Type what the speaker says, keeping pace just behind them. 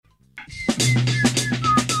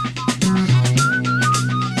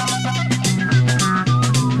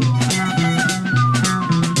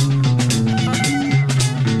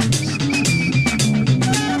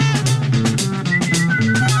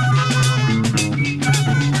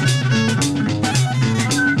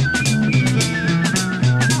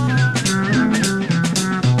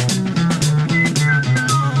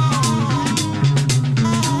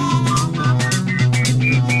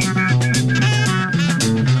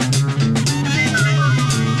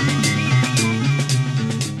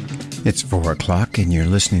It's 4 o'clock and you're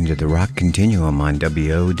listening to the Rockcontinuum on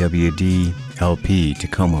WOWD-LP,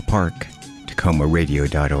 Tacoma Park,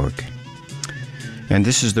 TacomaRadio.org. And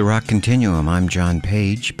this is the Rockcontinuum. I'm John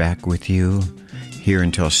Paige, back with you here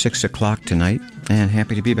until 6 o'clock tonight, and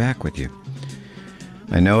happy to be back with you.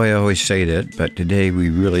 I know I always say that, but today we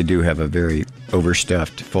really do have a very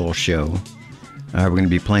overstuffed full show. We're going to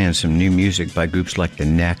be playing some new music by groups like the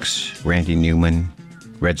Necks, Randy Newman,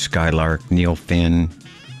 Red Skylark, Neil Finn,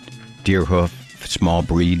 Deerhoof, Small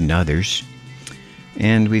Breed, and others.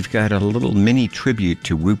 And we've got a little mini tribute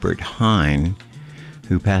to Rupert Hine,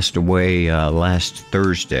 who passed away last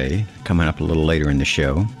Thursday, coming up a little later in the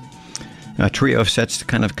show. A trio of sets to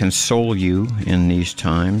kind of console you in these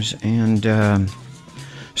times. And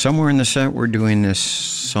somewhere in the set, we're doing this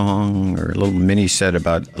song, or a little mini set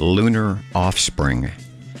about lunar offspring.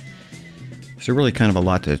 So really kind of a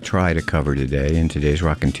lot to try to cover today in today's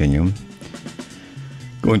Rockcontinuum.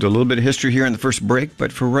 Go into a little bit of history here in the first break,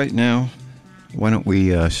 but for right now, why don't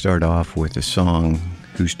we start off with a song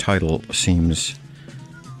whose title seems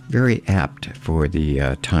very apt for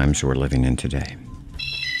the times we're living in today.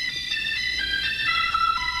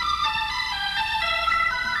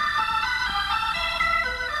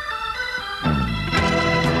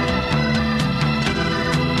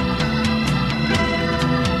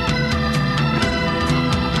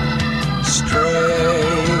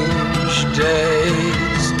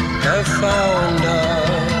 Found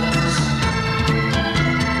us.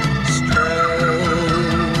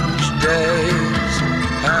 Strange days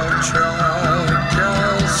have tracked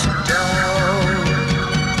us down.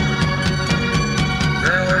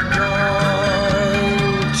 They're going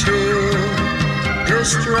to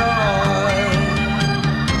destroy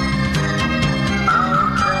our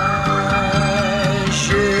casual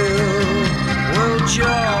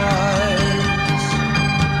joys.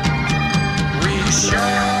 We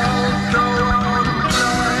shall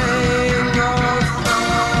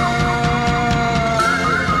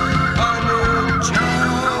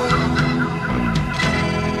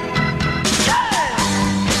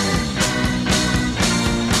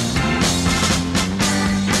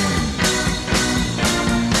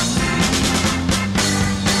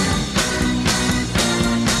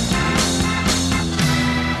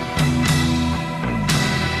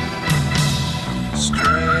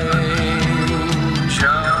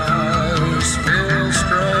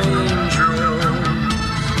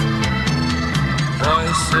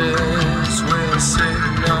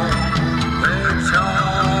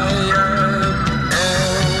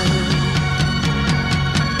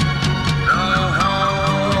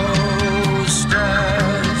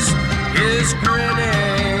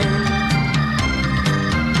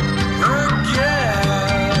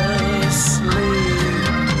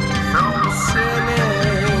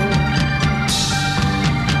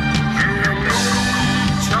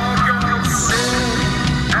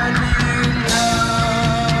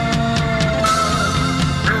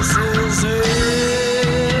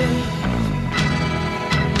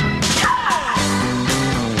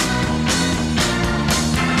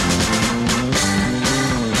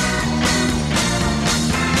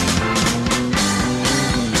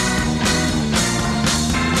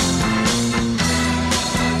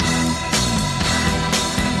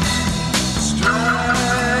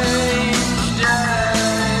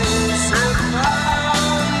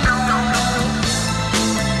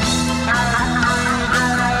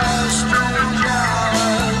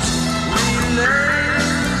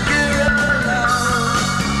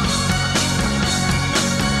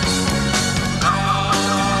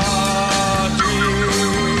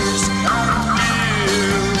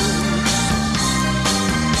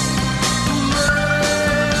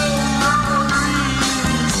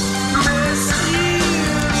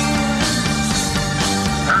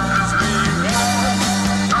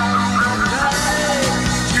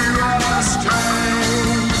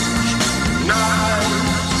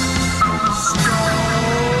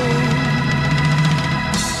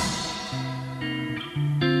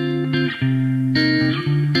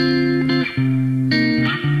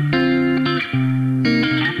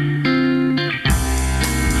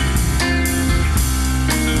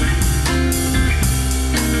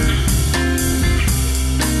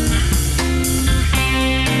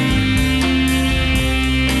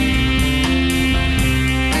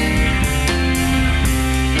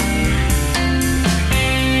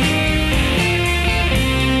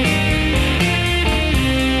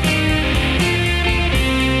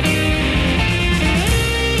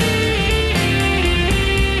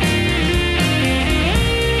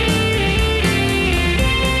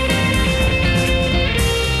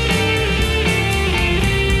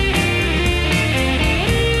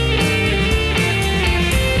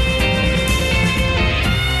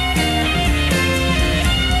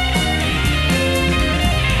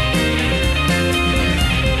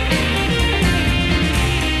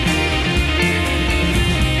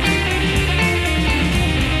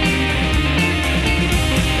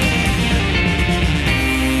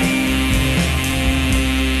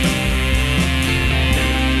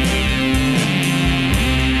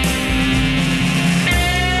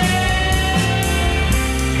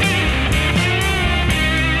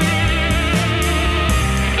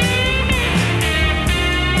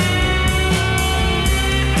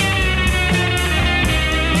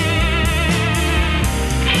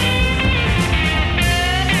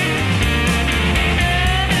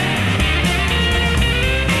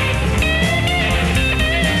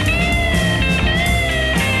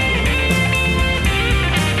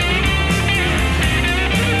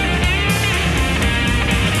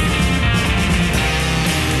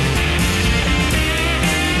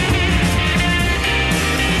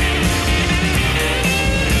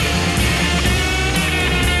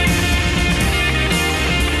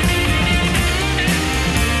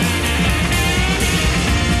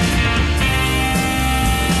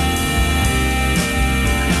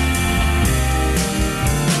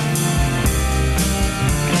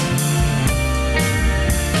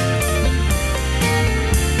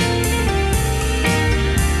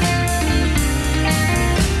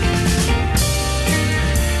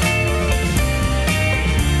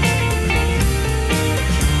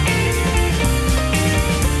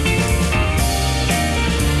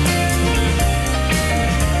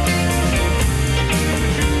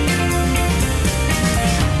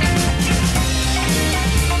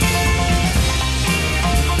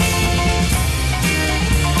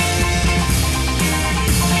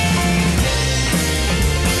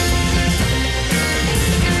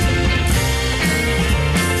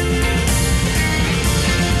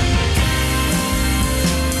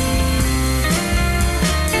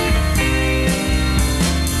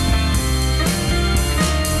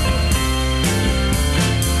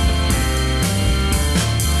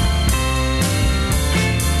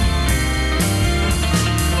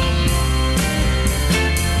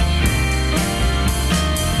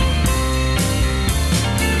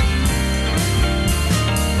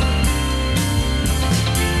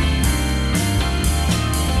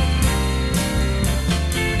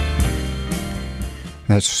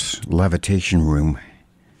That's Levitation Room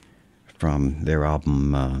from their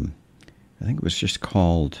album, I think it was just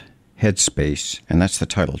called Headspace, and that's the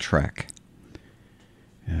title track.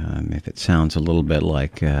 If it sounds a little bit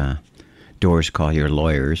like Doors Call Your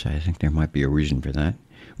Lawyers, I think there might be a reason for that.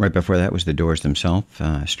 Right before that was the Doors themselves,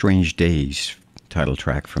 Strange Days title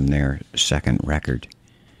track from their second record,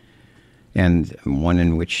 and one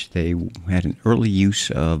in which they had an early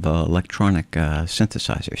use of electronic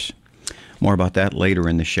synthesizers. More about that later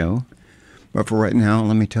in the show. But for right now,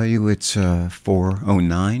 let me tell you, it's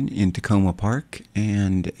 4:09 in Tacoma Park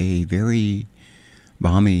and a very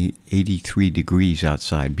balmy 83 degrees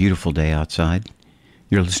outside. Beautiful day outside.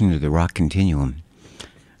 You're listening to the Rockcontinuum.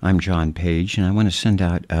 I'm John Paige, and I want to send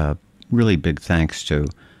out a really big thanks to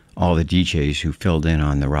all the DJs who filled in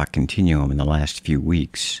on the Rockcontinuum in the last few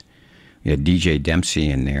weeks. We had DJ Dempsey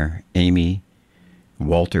in there, Amy,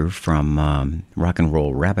 Walter from Rock and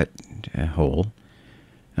Roll Rabbit Hole,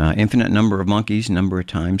 infinite number of monkeys, number of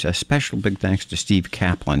times. A special big thanks to Steve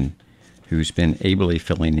Kaplan, who's been ably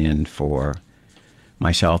filling in for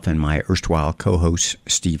myself and my erstwhile co-host,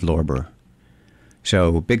 Steve Lorber.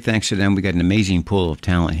 So big thanks to them. We got an amazing pool of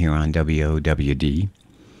talent here on WOWD,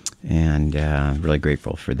 and really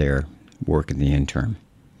grateful for their work in the interim.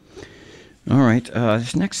 All right,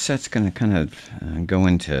 this next set's going to kind of go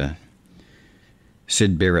into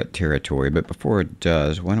Syd Barrett territory, but before it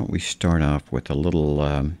does, why don't we start off with a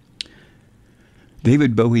little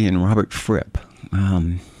David Bowie and Robert Fripp.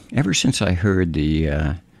 Ever since I heard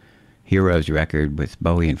the Heroes record with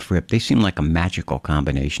Bowie and Fripp, they seem like a magical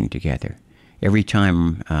combination together. Every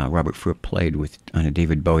time Robert Fripp played on a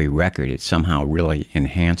David Bowie record, it somehow really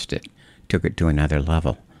enhanced it, took it to another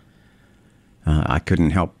level. I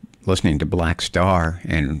couldn't help listening to Black Star,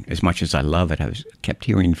 and as much as I love it, I kept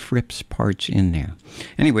hearing Fripp's parts in there.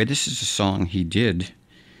 Anyway, this is a song he did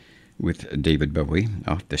with David Bowie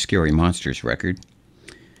off the Scary Monsters record,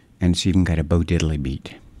 and it's even got a Bo Diddley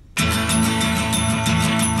beat.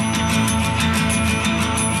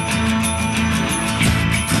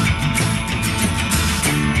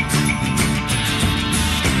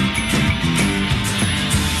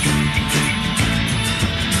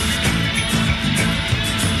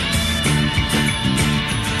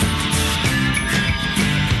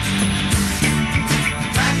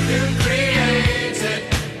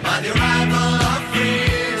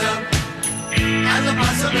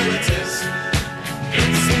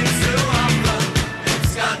 It's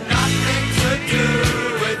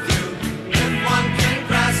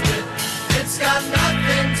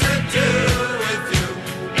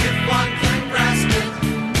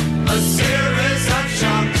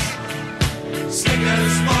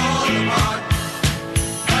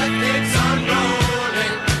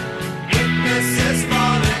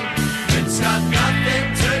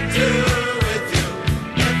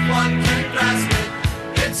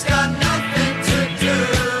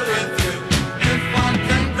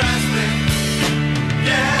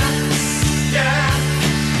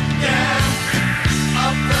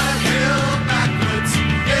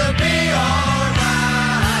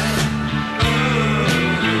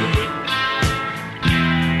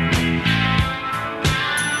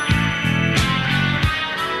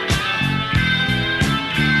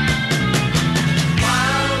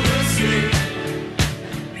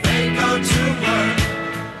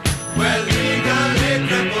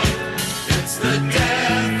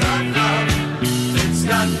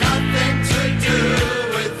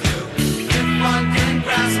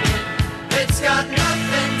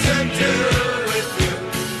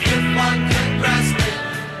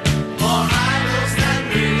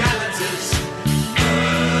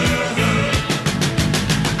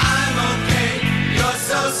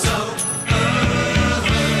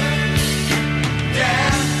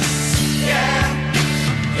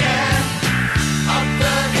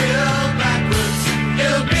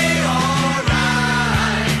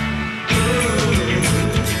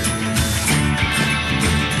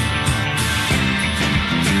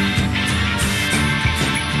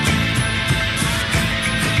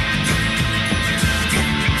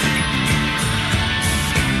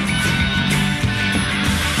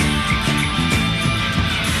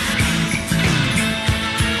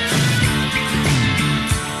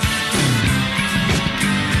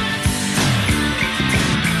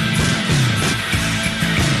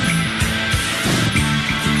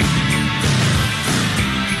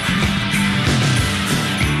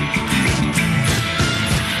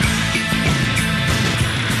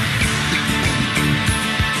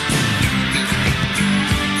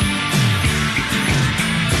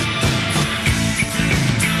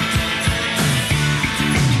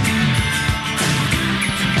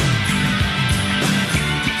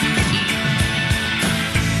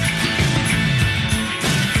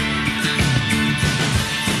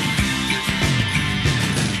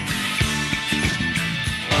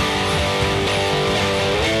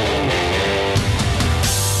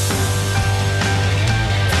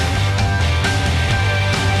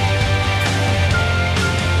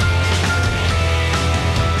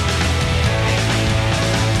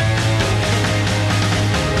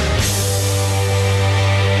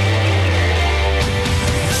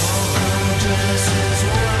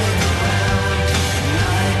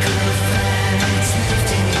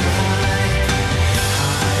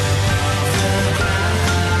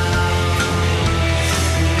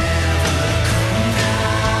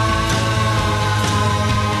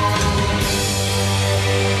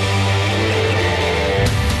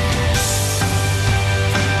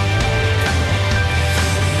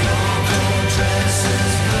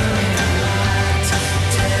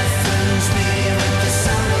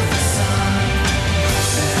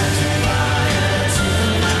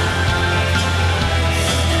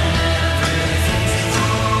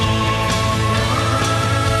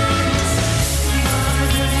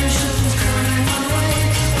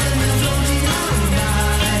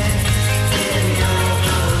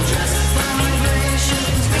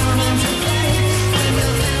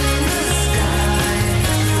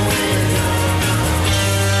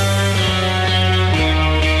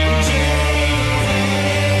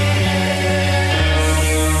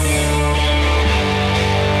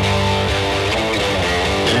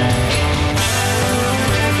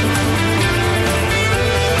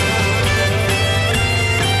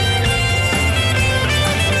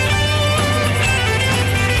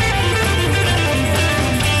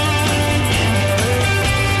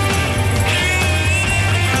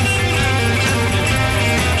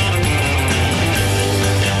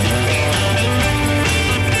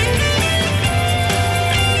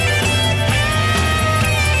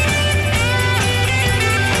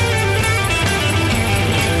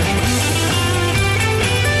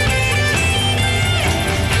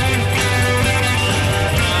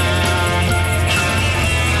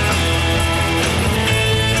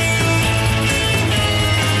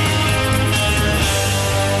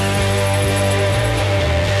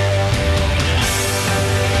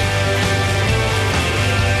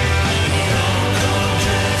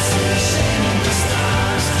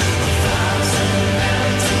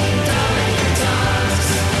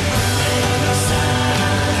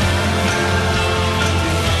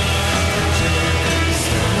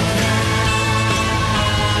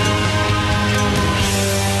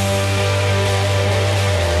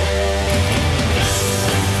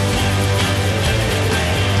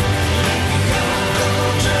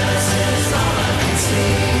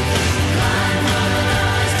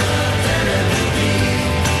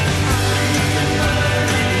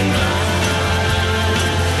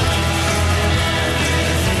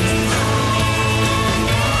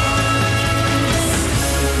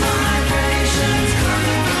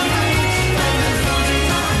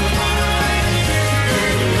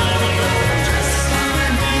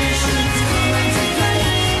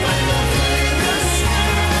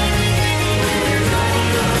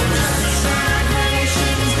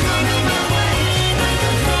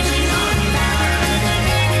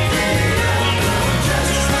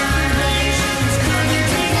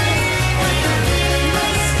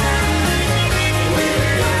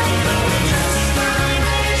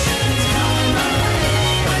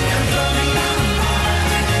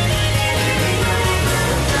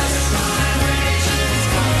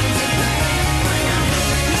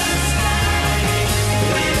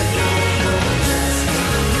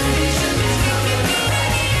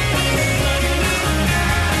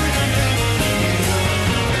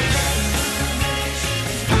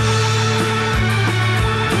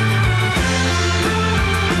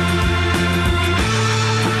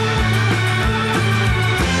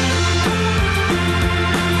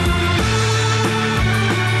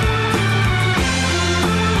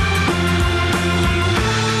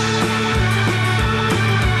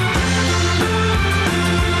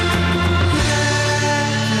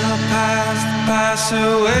pass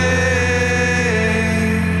away.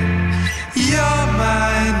 You're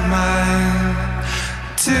mine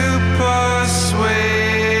to persuade.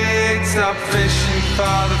 Stop fishing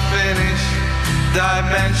for the finish.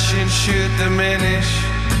 Dimension should diminish.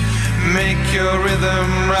 Make your rhythm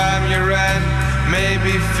rhyme your end.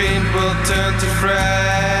 Maybe fiend will turn to friend.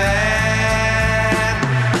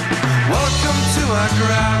 Welcome to our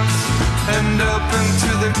grounds and open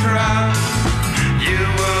to the crowd. You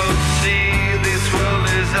will see this world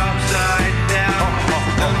is upside down.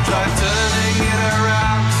 Don't try turning it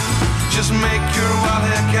around. Just make your wild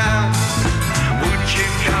hair count. Would you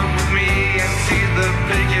come with me and see the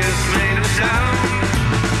figures made of sound?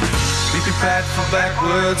 Be prepared for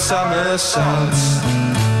backward somersaults.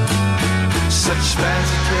 Such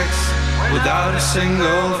fancy tricks without a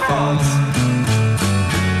single fault.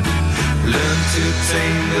 Learn to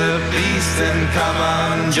tame the beast and come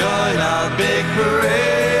on, join our big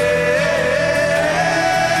parade.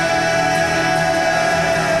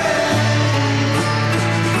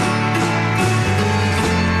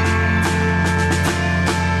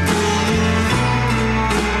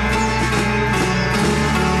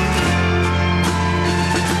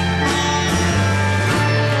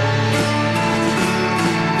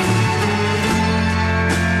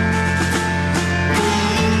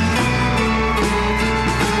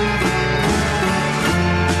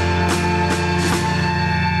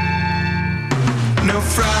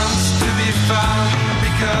 Frowns to be found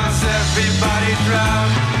because everybody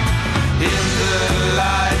drowned in the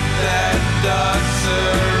light that does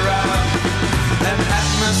surround. An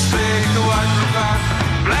atmosphere quite profound,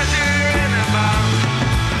 pleasure in a bound.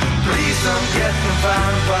 Please don't get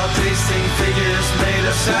profound while tasting figures made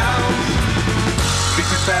of sound. Be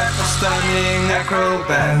prepared for stunning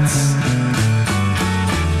acrobats.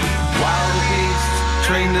 Wild beasts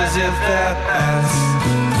trained as if they're pets.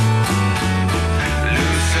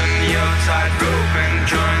 Your tightrope and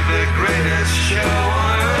join the greatest show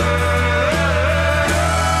on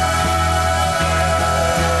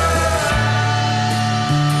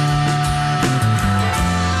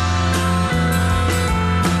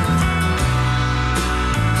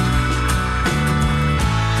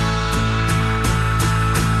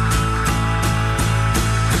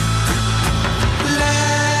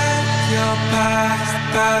Let your past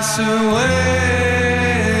pass away.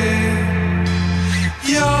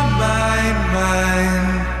 You're mine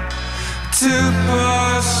to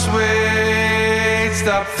persuade.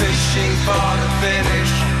 Stop fishing for the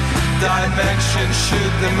finish. Dimension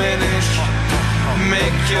should diminish.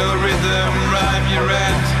 Make your rhythm rhyme your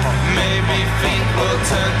end. Maybe feet will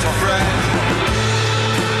turn to friend.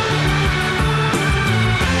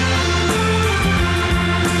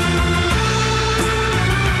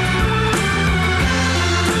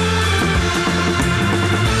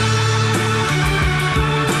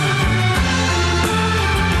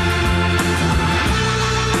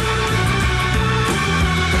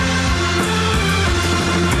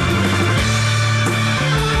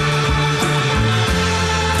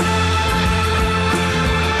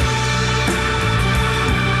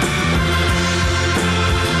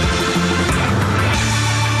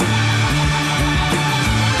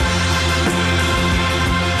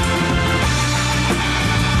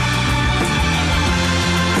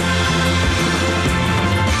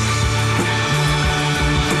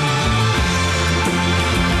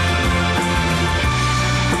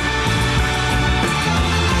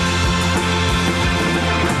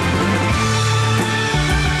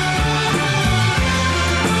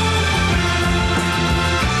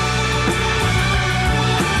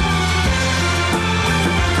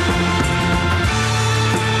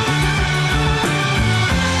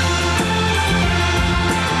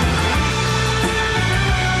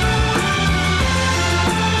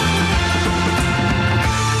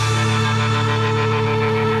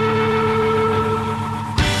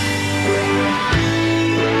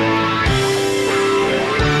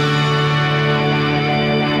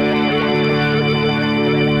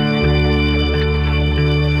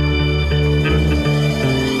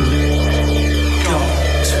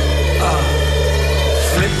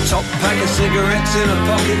 Cigarettes in a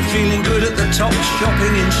pocket, feeling good at the top,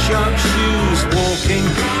 shopping in sharp shoes, walking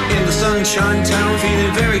in the sunshine town,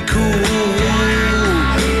 feeling very cool.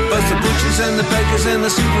 Both the butchers and the bakers and the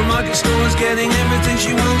supermarket stores, getting everything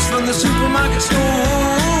she wants from the supermarket store.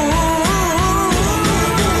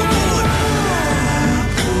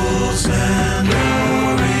 Apples and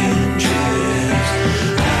oranges,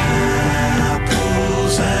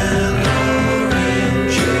 apples and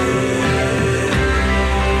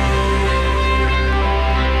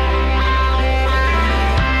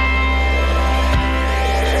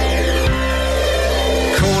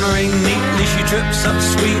wearing neatly, she trips up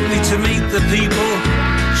sweetly to meet the people.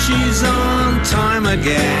 She's on time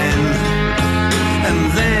again.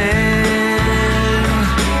 And then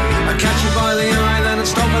I catch her by the eye, then I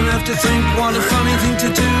stop and have to think what a funny thing to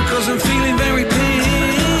do, 'cause I'm feeling very pink.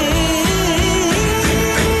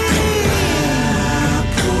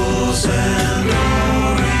 Apples and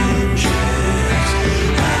oranges,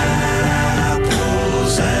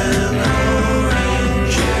 apples and oranges.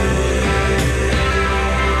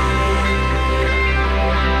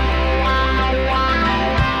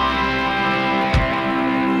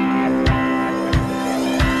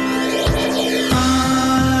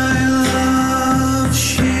 I love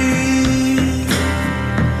she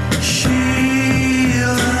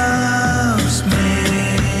loves me.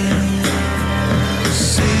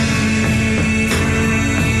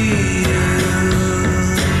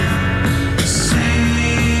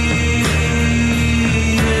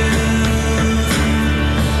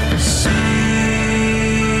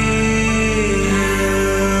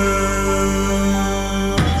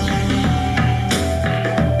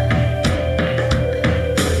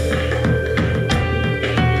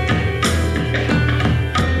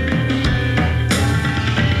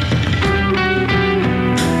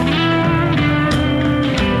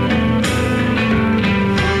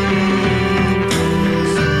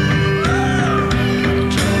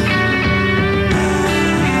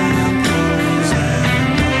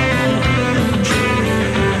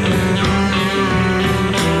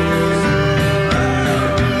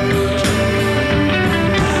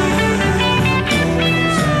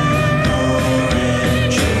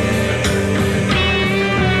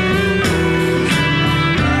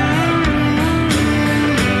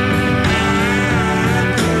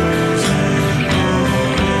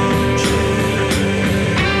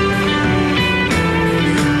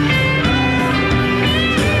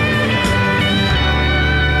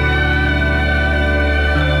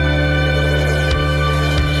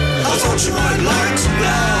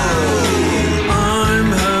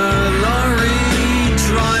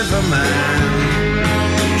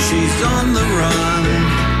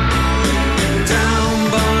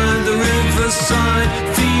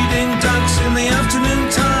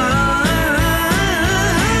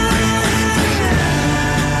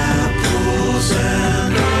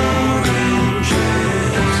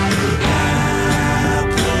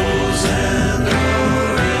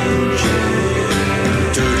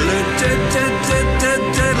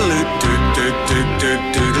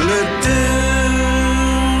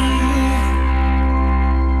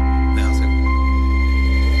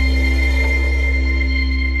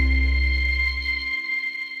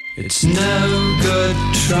 It's no good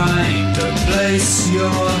trying to place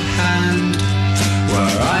your hand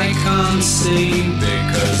where I can't see,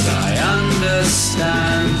 because I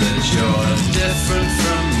understand that you're different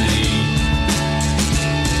from me.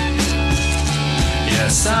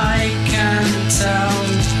 Yes, I can tell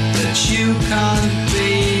that you can't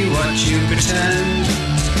be what you pretend.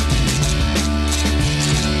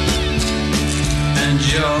 And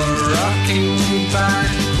you're rocking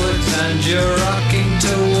backwards and you're rocking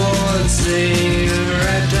towards the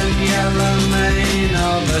red and yellow mane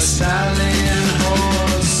of a stallion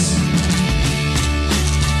horse.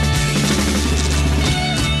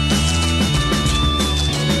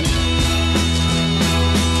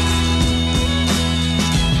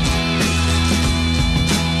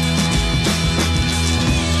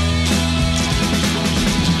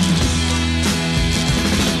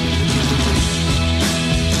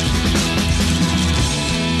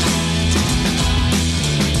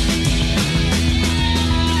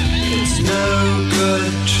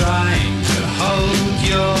 Trying to hold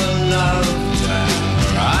your love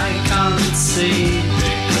where I can't see,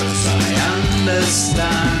 because I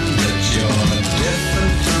understand that you're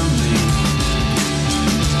different from me.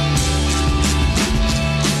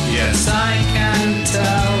 Yes, I can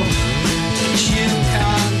tell that you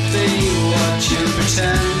can't be what you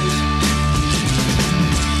pretend.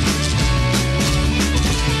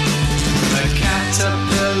 The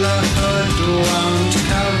caterpillar hood won't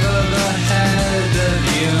cover the head of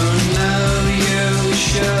you. Know you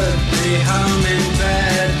should be home in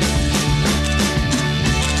bed.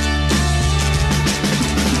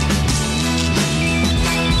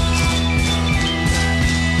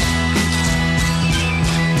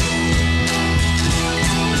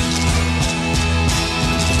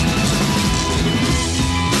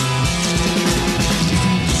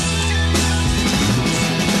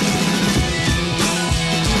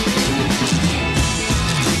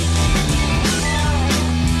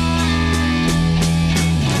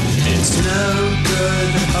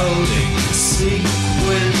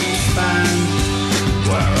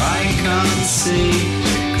 see,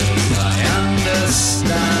 'cause I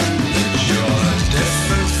understand that you're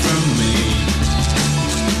different from me.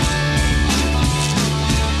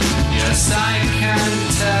 Yes, I can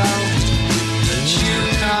tell that you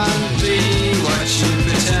can't be what you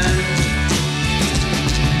pretend.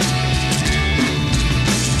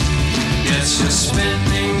 Yes, you're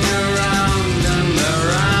spinning around and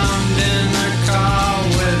around in a car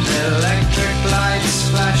with electric lights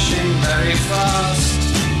flashing very fast.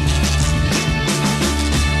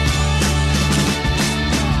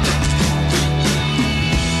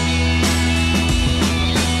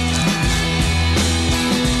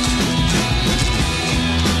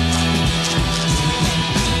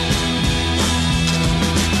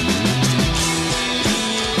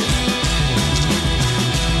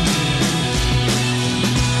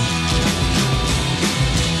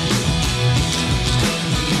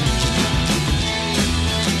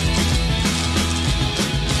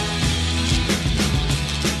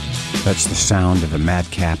 That's the sound of a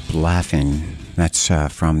madcap laughing. That's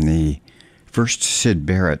from the first Syd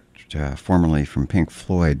Barrett, formerly from Pink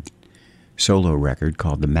Floyd, solo record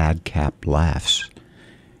called The Madcap Laughs.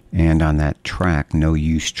 And on that track, No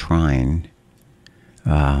Use Trying,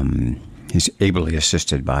 he's ably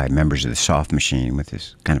assisted by members of the Soft Machine with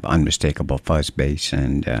this kind of unmistakable fuzz bass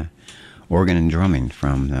and organ and drumming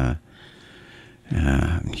from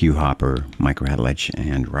Hugh Hopper, Mike Radlich,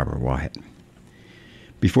 and Robert Wyatt.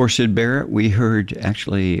 Before Syd Barrett, we heard,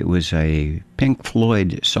 actually, it was a Pink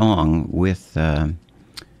Floyd song with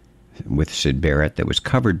Syd Barrett that was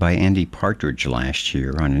covered by Andy Partridge last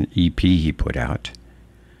year on an EP he put out.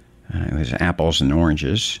 It was Apples and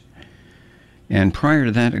Oranges. And prior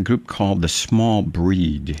to that, a group called The Small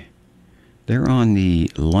Breed. They're on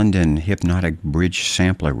the London Hypnotic Bridge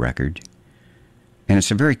sampler record. And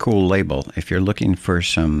it's a very cool label. If you're looking for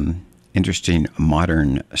some interesting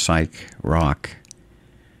modern psych rock,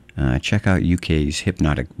 check out UK's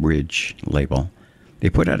Hypnotic Bridge label.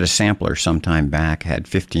 They put out a sampler sometime back, had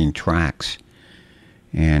 15 tracks,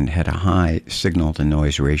 and had a high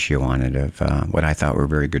signal-to-noise ratio on it of what I thought were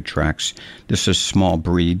very good tracks. This is Small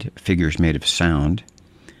Breed, Figures Made of Sound,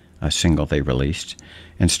 a single they released,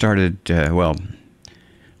 and started,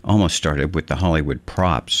 almost started with the Hollywood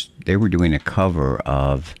Props. They were doing a cover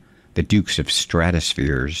of the Dukes of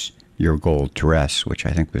Stratosphere's Your Gold Dress, which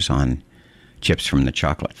I think was on Chips from the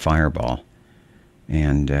Chocolate Fireball.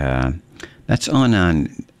 And that's on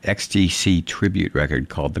an XTC tribute record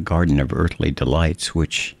called The Garden of Earthly Delights,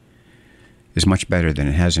 which is much better than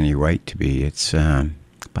it has any right to be. It's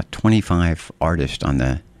about 25 artists on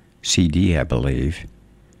the CD, I believe.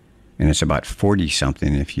 And it's about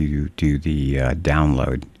 40-something if you do the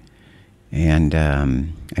download. And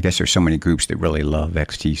I guess there's so many groups that really love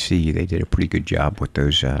XTC. They did a pretty good job with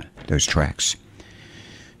those tracks.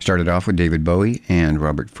 Started off with David Bowie and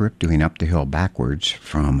Robert Fripp doing Up the Hill Backwards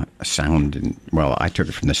from Sound and, well, I took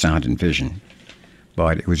it from the Sound and Vision,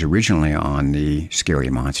 but it was originally on the Scary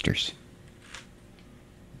Monsters.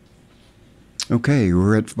 Okay,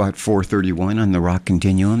 we're at about 4:31 on the Rock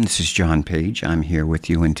Continuum. This is John Paige. I'm here with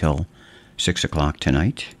you until 6 o'clock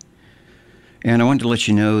tonight. And I wanted to let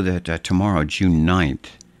you know that tomorrow, June 9th,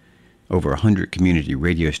 over 100 community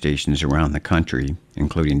radio stations around the country,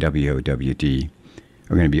 including WOWD,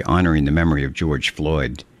 are going to be honoring the memory of George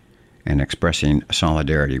Floyd and expressing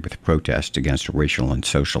solidarity with protest against racial and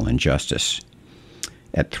social injustice.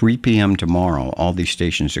 At 3 p.m. tomorrow, all these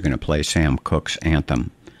stations are going to play Sam Cooke's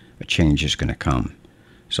anthem, A Change is Going to Come.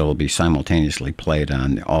 So it'll be simultaneously played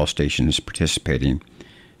on all stations participating,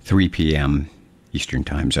 3 p.m. Eastern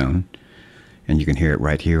Time Zone, and you can hear it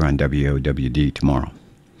right here on WOWD tomorrow.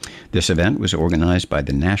 This event was organized by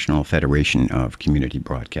the National Federation of Community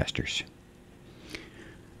Broadcasters.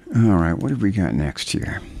 All right, what have we got next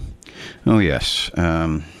here? Oh, yes.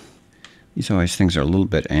 These always things are a little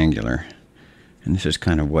bit angular, and this is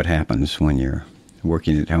kind of what happens when you're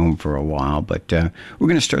working at home for a while. But we're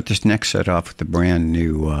going to start this next set off with a brand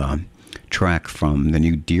new track from the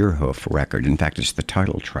new Deerhoof record. In fact, it's the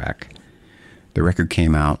title track. The record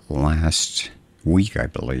came out last week, I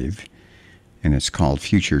believe, and it's called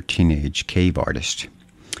Future Teenage Cave Artist.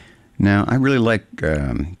 Now, I really like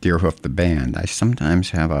Deerhoof, the band. I sometimes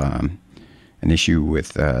have an issue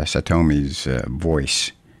with Satomi's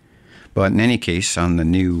voice. But in any case, on the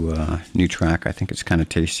new track, I think it's kind of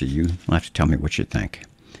tasty. You'll have to tell me what you think.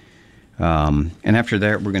 And after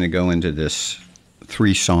that, we're going to go into this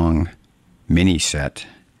 3-song mini set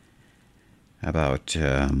about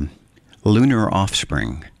lunar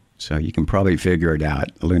offspring. So you can probably figure it out,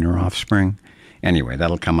 lunar offspring. Anyway,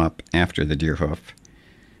 that'll come up after the Deerhoof,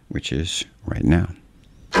 which is right now.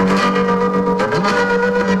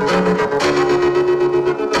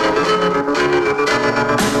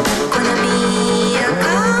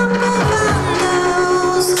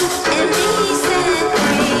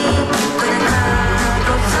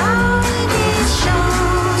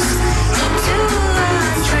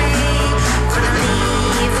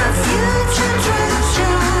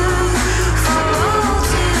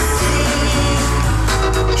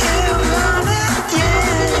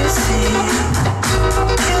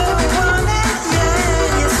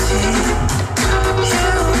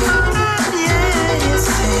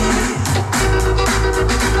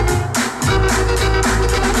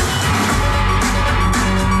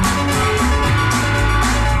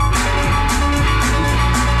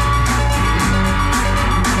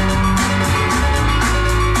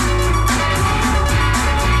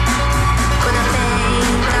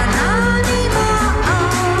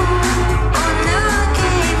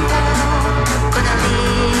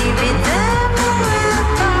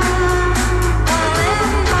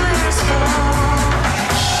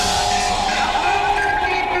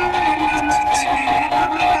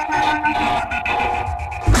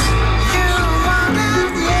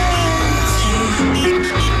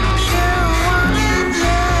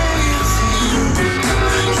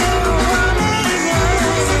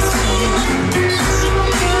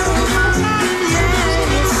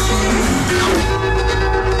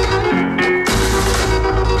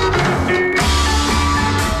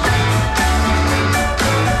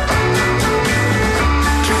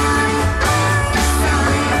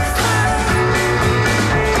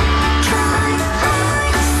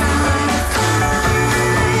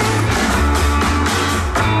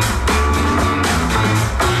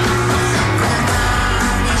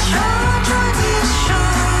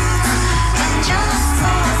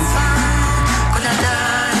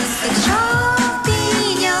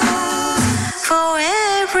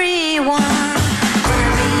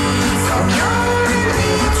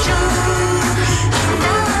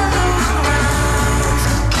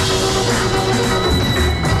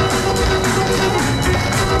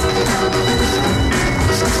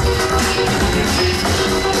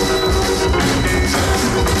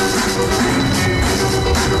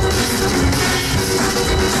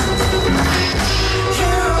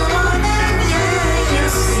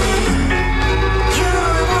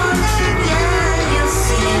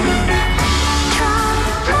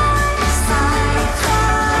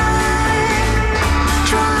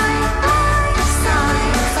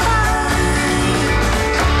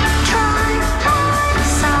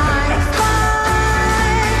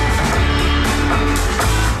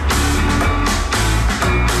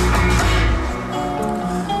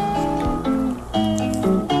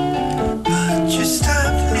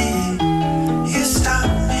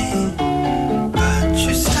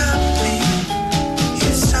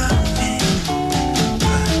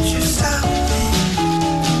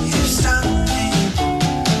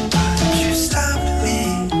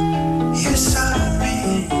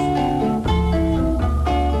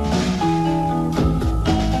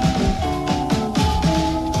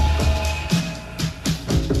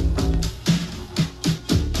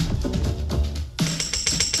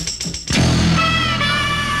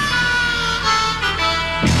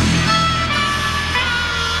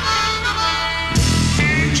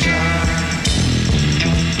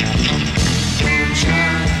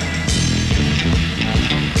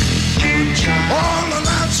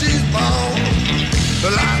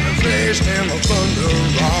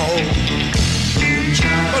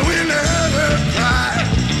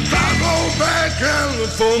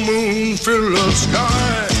 full moon fill the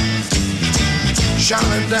sky,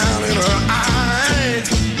 shining down in her eye,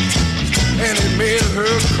 and it made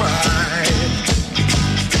her cry.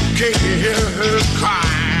 Can you hear her cry?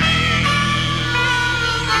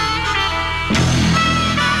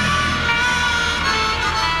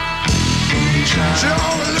 She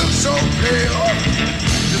always looks so pale,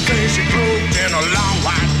 the thing she clothed in a long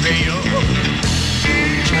white veil.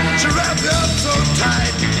 She wrapped you up so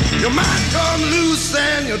tight, you might come loose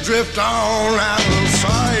and you drift on out of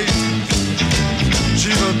sight.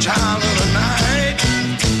 She's a child of the night,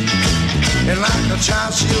 and like a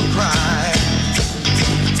child she'll cry.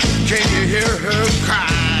 Can you hear her cry?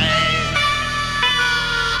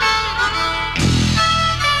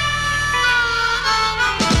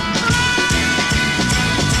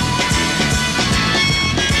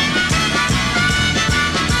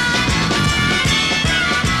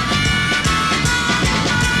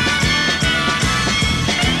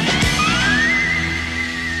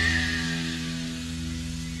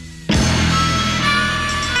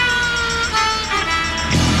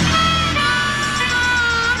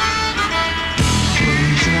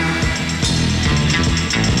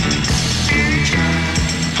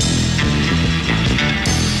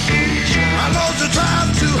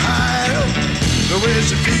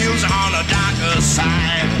 She feels on the darker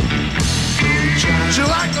side. She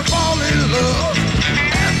like to fall in love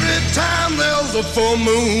every time there's a full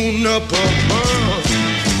moon up above.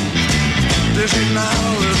 This is not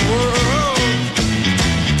this world.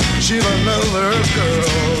 She's another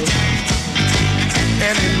girl,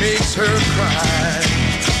 and it makes her cry.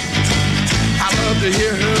 I love to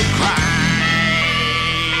hear her cry.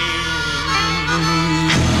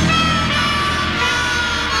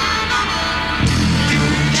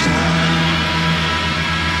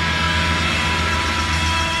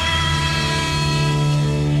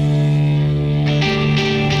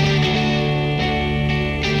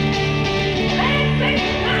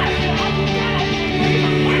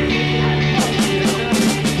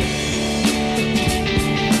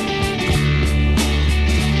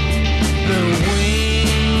 The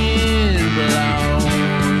wind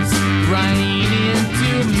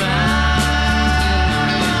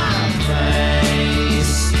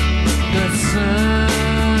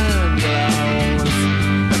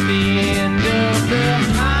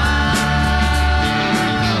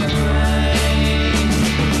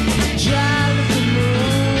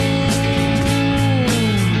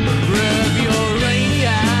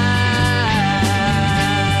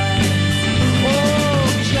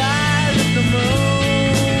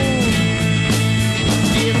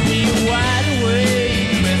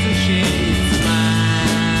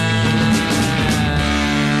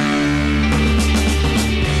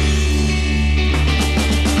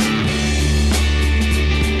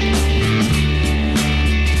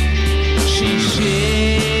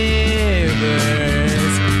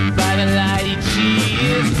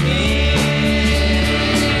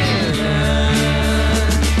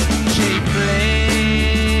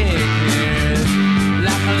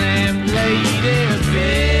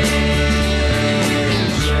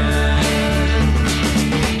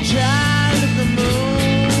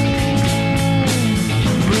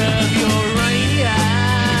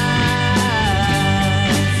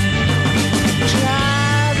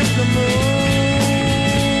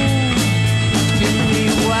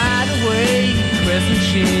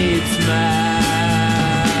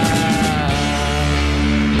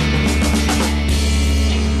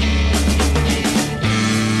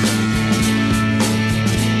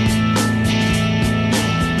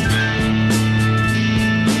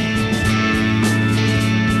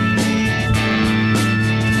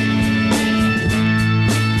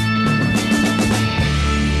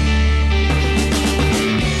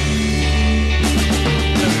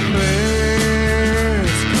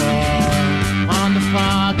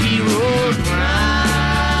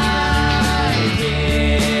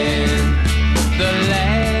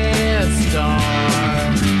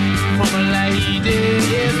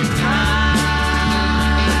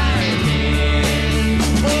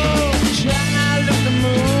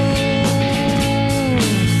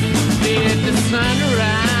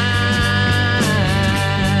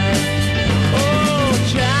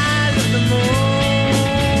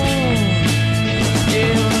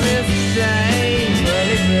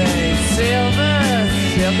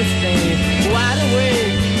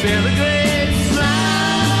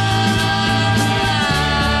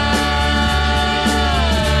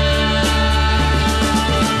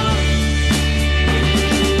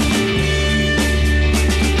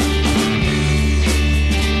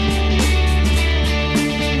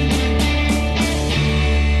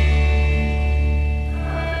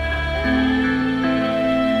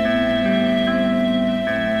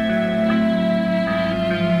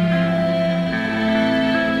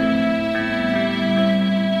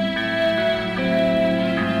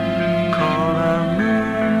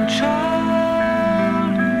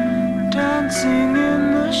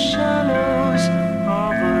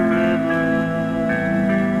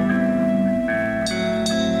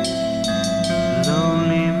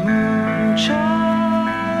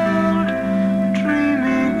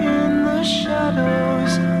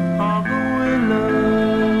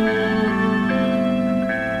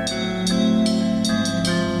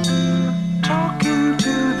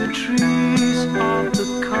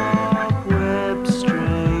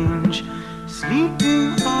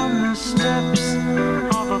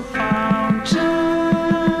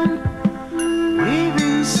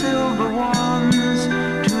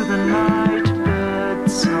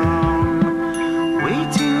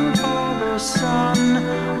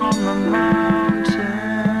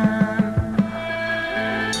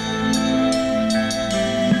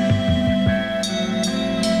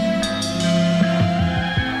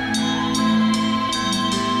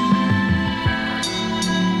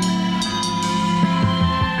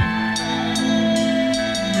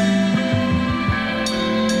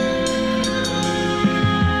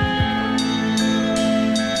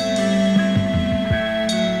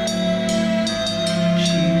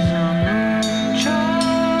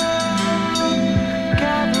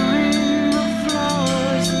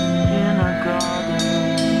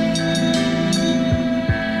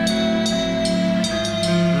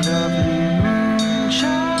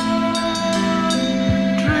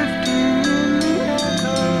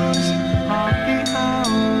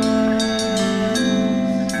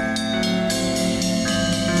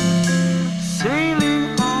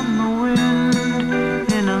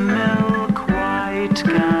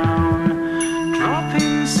nightgown,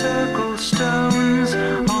 dropping circle stones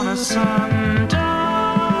on a sundial,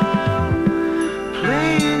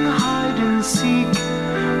 playing hide and seek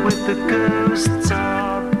with the ghosts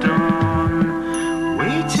of dawn,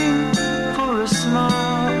 waiting for a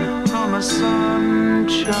smile from a sun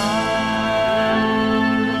child.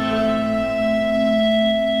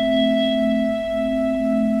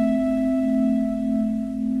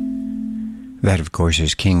 That, of course,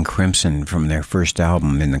 is King Crimson from their first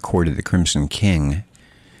album, In the Court of the Crimson King.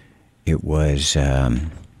 It was a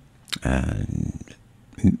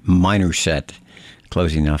minor set,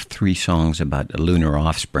 closing off 3 songs about a lunar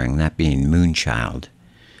offspring, that being Moonchild.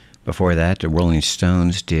 Before that, the Rolling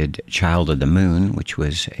Stones did Child of the Moon, which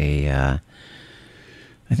was I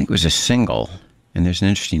think it was a single, and there's an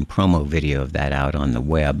interesting promo video of that out on the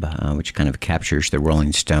web, which kind of captures the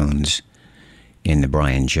Rolling Stones in the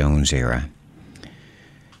Brian Jones era.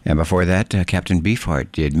 And before that, Captain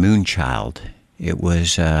Beefheart did Moonchild. It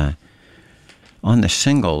was on the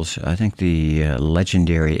singles, I think the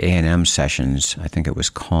legendary A&M Sessions, I think it was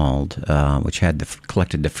called, which had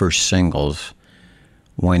collected the first singles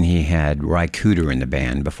when he had Ry Cooder in the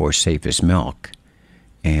band before Safe as Milk.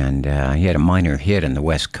 And he had a minor hit on the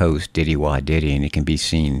West Coast, Diddy Wah Diddy, and he can be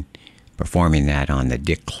seen performing that on the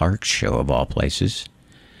Dick Clark Show, of all places.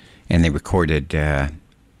 And they recorded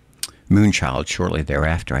Moonchild shortly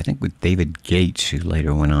thereafter, I think with David Gates, who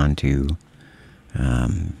later went on to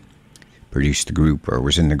produce the group, or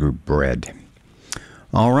was in the group Bread.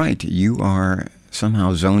 All right, you are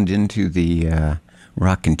somehow zoned into the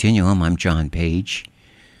Rock Continuum. I'm John Paige,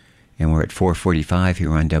 and we're at 4:45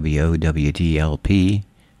 here on WOWDLP,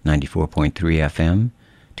 94.3 FM,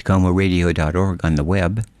 TacomaRadio.org on the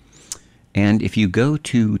web. And if you go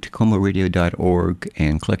to TacomaRadio.org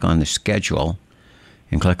and click on the schedule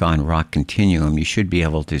and click on Rock Continuum, you should be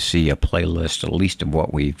able to see a playlist, at least of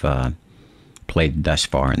what we've played thus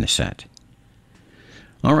far in the set.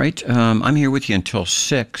 All right, I'm here with you until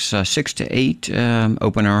 6 to 8,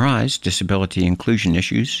 Open Our Eyes, Disability Inclusion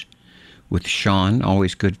Issues with Sean.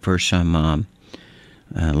 Always good for some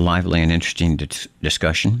lively and interesting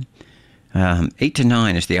discussion. 8 to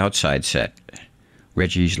 9 is the outside set.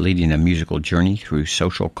 Reggie's leading a musical journey through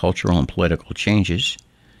social, cultural, and political changes.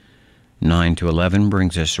 9 to 11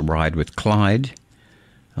 brings us a ride with Clyde.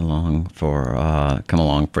 Come along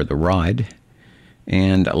for the ride.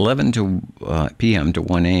 And 11 p.m. to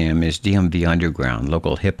 1 a.m. is DMV Underground,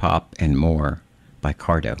 local hip-hop and more by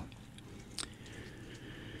Cardo.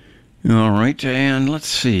 All right, and let's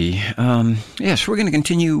see. Yes, we're going to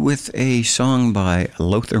continue with a song by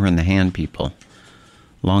Lothar and the Hand People.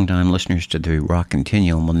 Longtime listeners to the Rock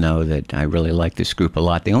Continuum will know that I really like this group a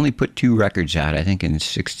lot. They only put 2 records out, I think in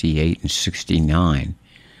 68 and 69.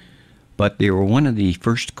 But they were one of the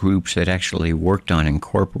first groups that actually worked on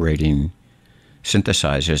incorporating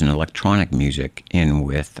synthesizers and electronic music in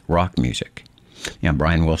with rock music. You know,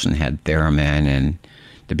 Brian Wilson had theremin, and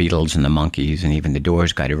the Beatles and the Monkees, and even the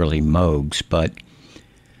Doors got early Moogs, but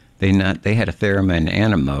they had a theremin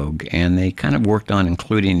and a Moog, and they kind of worked on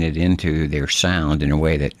including it into their sound in a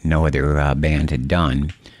way that no other band had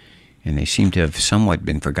done, and they seem to have somewhat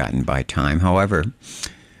been forgotten by time. However,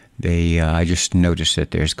 I just noticed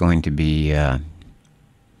that there's going to be a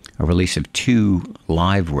release of 2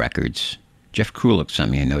 live records. Jeff Krulik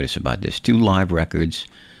sent me a notice about this. 2 live records.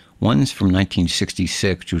 One's from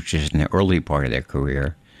 1966, which is in the early part of their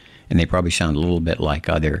career, and they probably sound a little bit like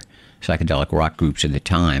other psychedelic rock groups at the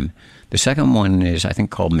time. The second one is, I think,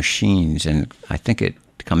 called Machines, and I think it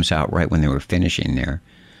comes out right when they were finishing their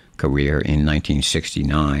career in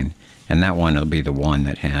 1969. And that one will be the one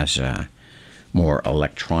that has more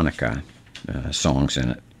electronica songs in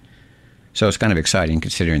it. So it's kind of exciting,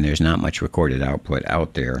 considering there's not much recorded output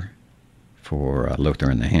out there for Lothar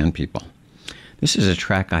and the Hand People. This is a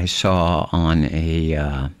track I saw on it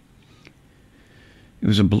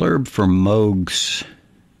was a blurb for Moog's,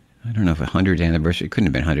 I don't know if 100th anniversary, it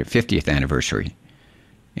couldn't have been 150th anniversary,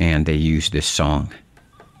 and they used this song.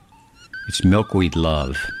 It's Milkweed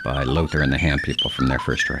Love by Lothar and the Hand People from their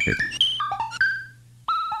first record.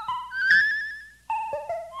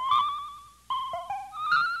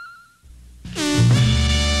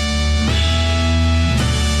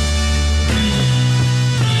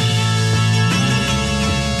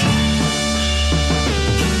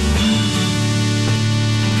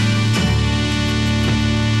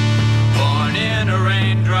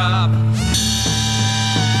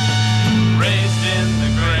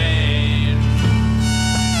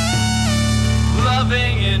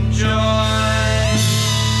 Joy.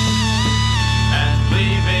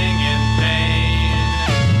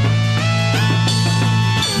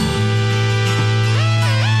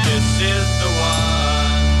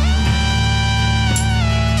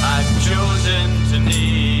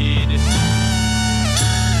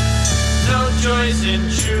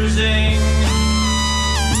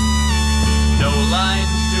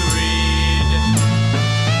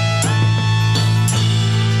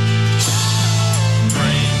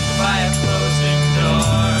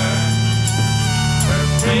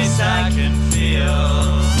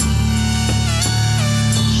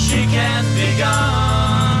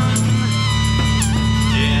 begun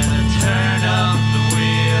in a turn of the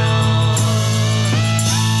wheel.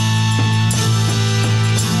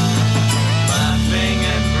 Laughing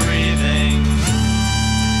and breathing,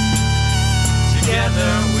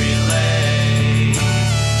 together we lay.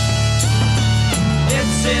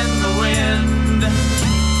 It's in the wind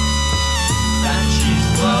that she's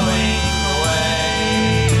blowing away.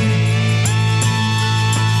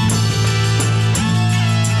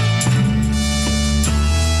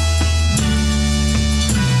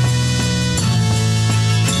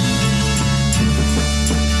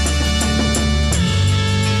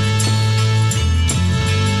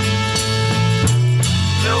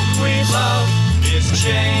 Milkweed love is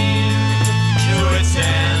chained to its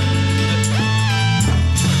end.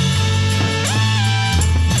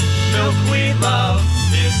 Milkweed love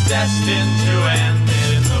is destined to end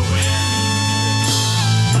in the wind.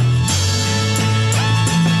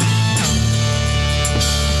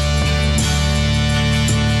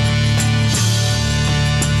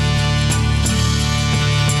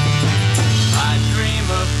 I dream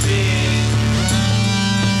of being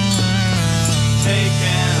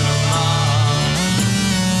taken apart.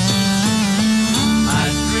 I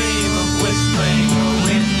dream of whistling a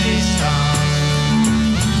windy song.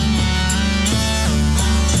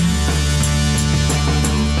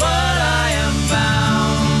 But I am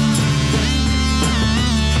bound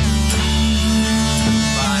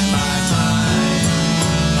by my mind to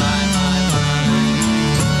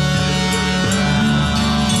the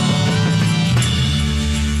ground.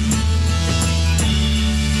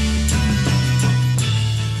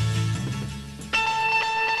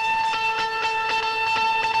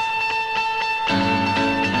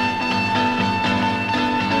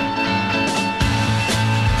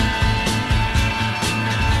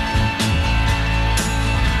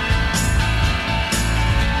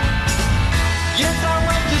 Yes, I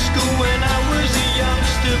went to school when I was a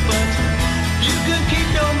youngster, but you could keep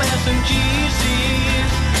your maths and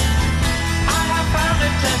GCs. I have found a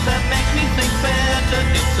test that makes me think better.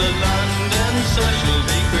 It's a London social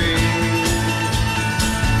degree.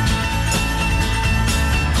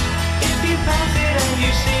 If you pass it and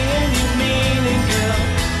you see any meaning, girl,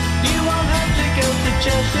 you won't have to go to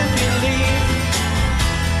church to believe.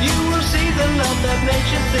 You will see the love that makes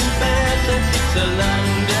you think better. It's a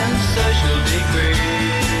London social degree.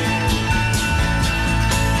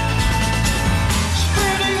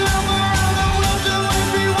 Spreading love around the world to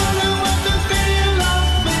everyone who wants to feel love,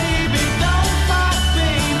 baby. Don't fight,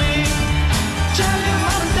 baby. Tell your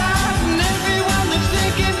mom and dad and everyone that's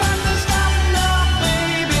thinking about the stuff now,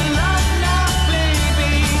 baby. Love now,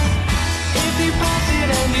 baby. If you pass it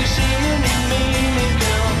and you see any meaning,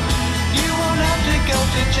 girl, you won't have to go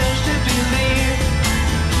to church to believe.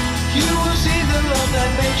 You will see the love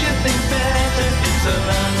that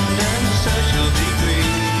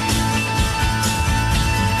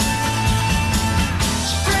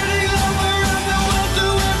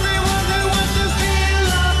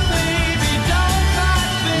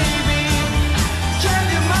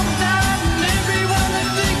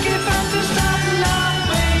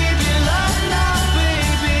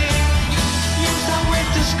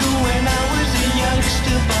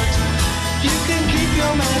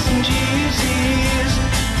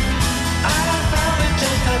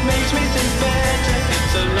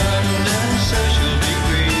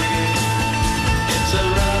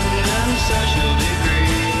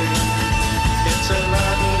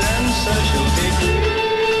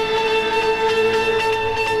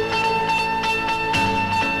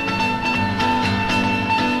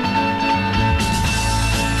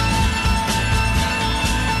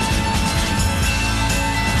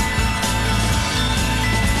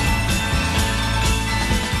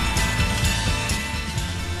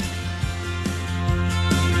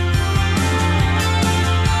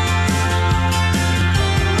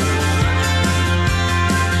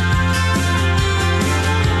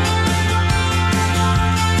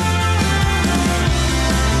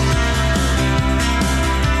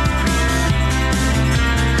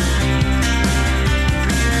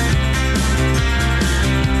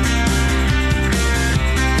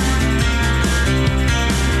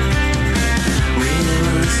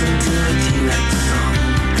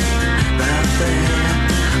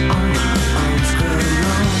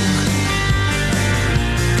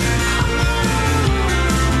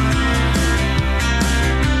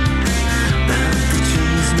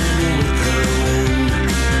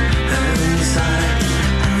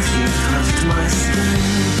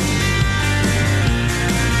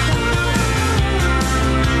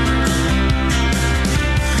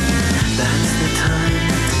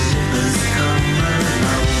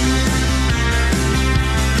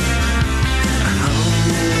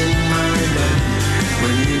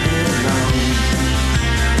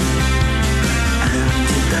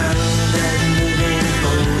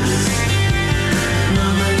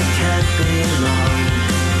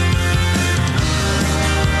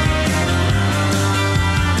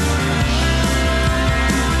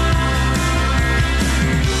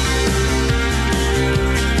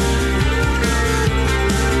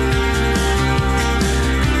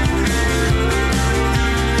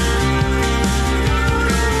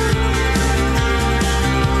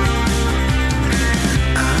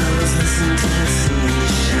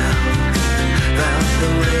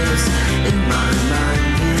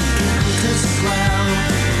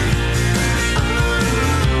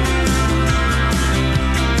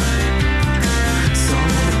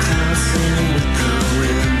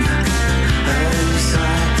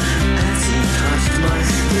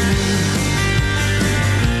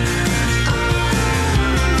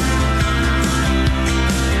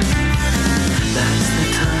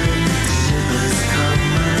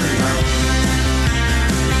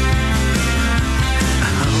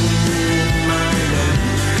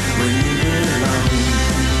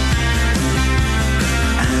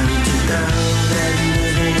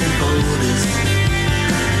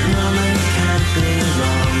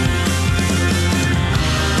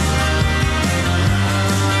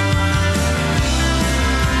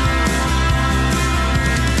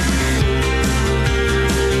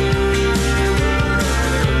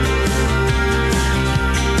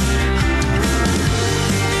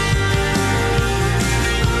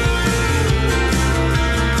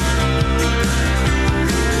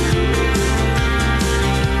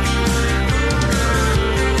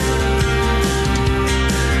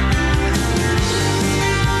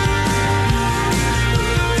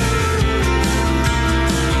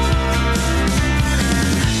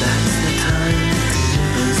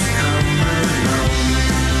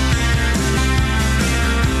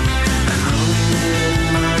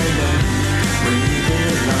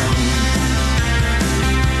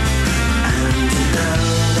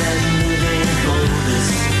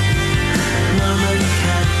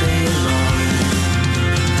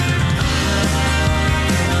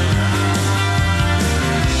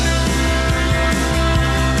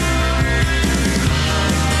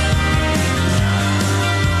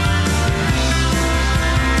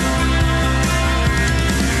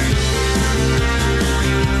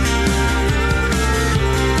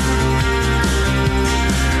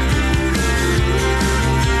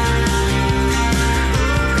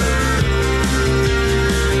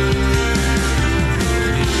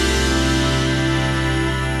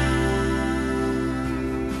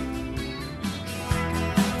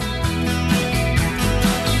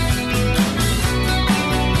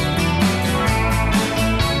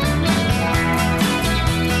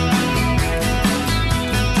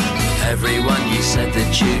everyone you said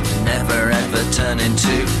that you'd never ever turn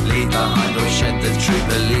into. Leave behind or shed the true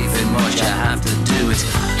belief in what you have to do. It's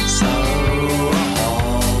so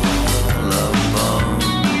hollow bone.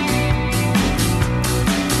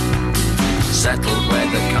 Settled where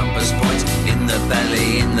the compass points, in the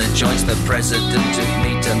belly, in the joints. The president took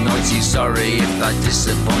me to noise you. Sorry if I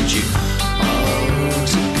disappoint you. Oh,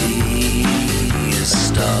 to be a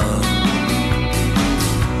stone.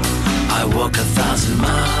 I walk 1,000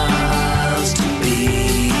 miles to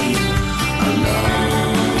be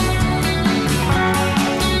alone.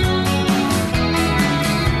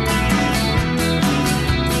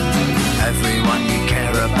 Everyone you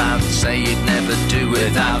care about, say you'd never do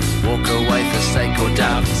without. Walk away for sake or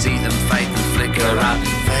doubt, see them fade and flicker out.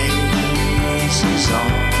 Faces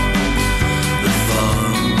on the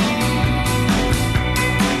phone.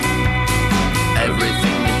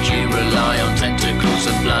 Everything that you rely on, tentacles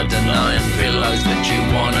of blood and iron, pillows that you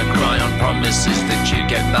wanna cry on, promises that you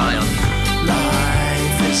get by on.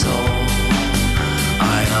 Life is all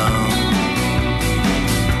I own.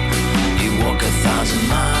 You walk 1,000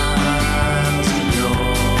 miles and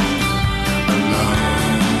you're alone.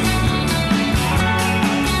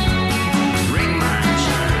 Ring my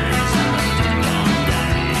chimes and a ding-dong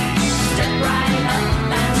dance. Step right up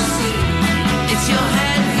and see. It's your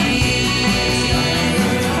head here.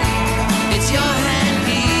 It's your head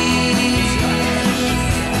here.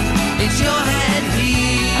 It's your head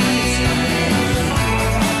here.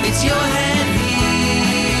 It's your head here.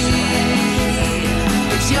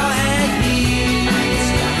 It's your head here.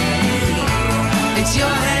 It's your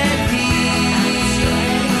head here.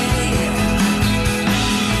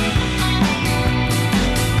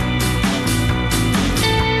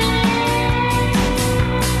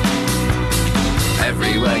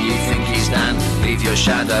 Everywhere you think you stand, leave your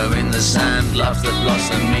shadow in the sand. Loves that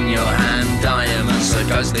blossom in your hand, diamonds so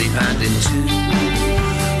ghostly panned into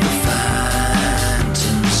the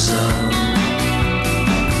phantom zone.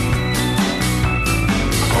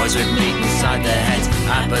 Boys with meat inside their heads,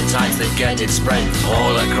 appetites that get it spread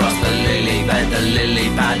all across the lily bed. The lily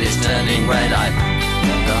pad is turning red. I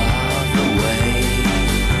love the way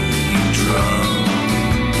you drone.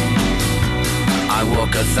 I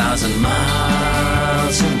walk 1,000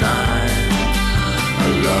 miles and I'm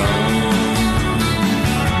alone.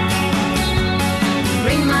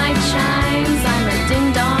 Ring my chimes, I'm a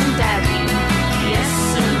ding-dong daddy. Yes,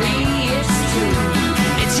 sirree, it's true.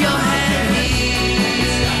 It's your head here.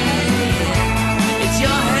 It's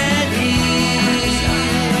your head here.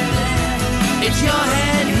 It's your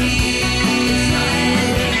head here.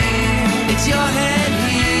 It's your head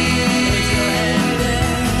here.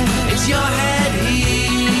 It's your head. It's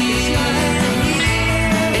your head here.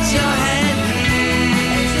 It's your head here.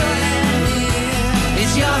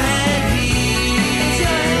 It's your head here.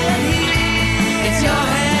 It's your head here. It's your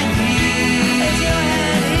head here.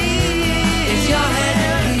 It's your head here. It's your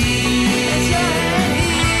head here.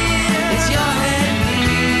 It's your head here.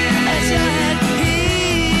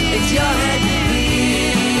 It's your head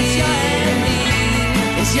here.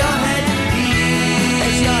 It's your head here.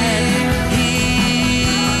 It's your head here.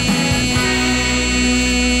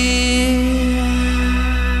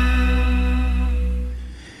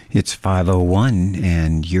 It's 5:01,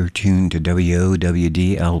 and you're tuned to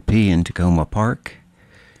WOWD-LP in Tacoma Park,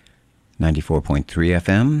 94.3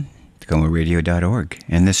 FM, TacomaRadio.org.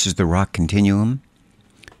 And this is the Rock Continuum.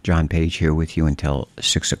 John Paige here with you until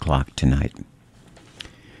 6 o'clock tonight.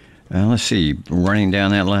 Let's see, running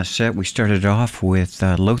down that last set, we started off with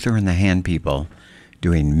Lothar and the Hand People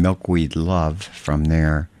doing Milkweed Love from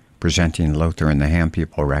their Presenting Lothar and the Hand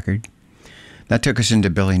People record. That took us into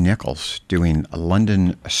Billy Nichols doing a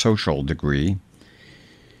London Social Degree.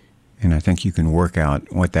 And I think you can work out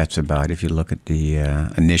what that's about if you look at the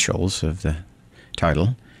initials of the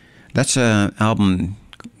title. That's an album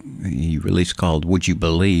he released called Would You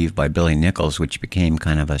Believe by Billy Nichols, which became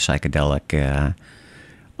kind of a psychedelic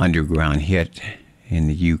underground hit in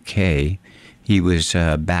the UK. He was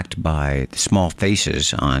backed by the Small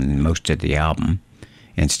Faces on most of the album.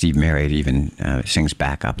 And Steve Marriott even sings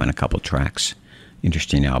backup on a couple tracks.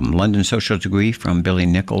 Interesting album. London Social Degree from Billy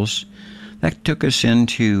Nichols. That took us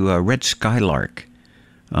into Red Skylark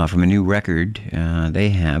from a new record. They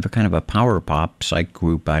have a kind of a power pop psych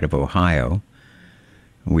group out of Ohio.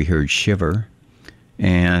 We heard Shiver.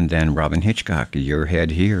 And then Robin Hitchcock, Your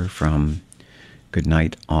Head Here from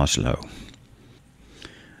Goodnight Oslo.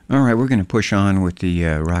 All right, we're going to push on with the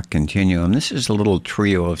Rock Continuum. This is a little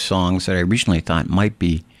trio of songs that I originally thought might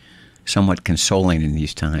be somewhat consoling in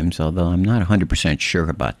these times, although I'm not 100% sure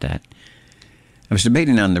about that. I was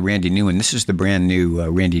debating on the Randy Newman. This is the brand new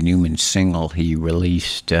Randy Newman single he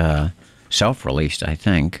released self-released, I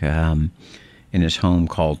think, in his home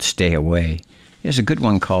called Stay Away. He has a good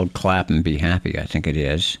one called Clap and Be Happy, I think it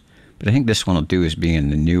is. But I think this one will do as being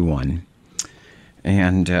the new one.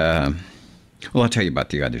 And, well, I'll tell you about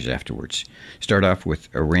the others afterwards. Start off with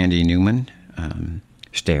Randy Newman,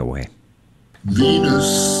 Stay Away.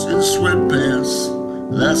 Venus in sweatpants,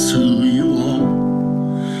 that's who you are.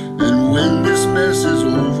 And when this mess is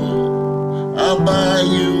over, I'll buy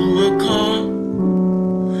you a car.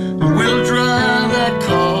 And we'll drive that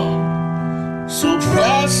car so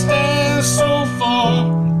fast and so far.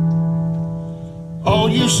 All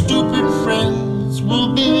your stupid friends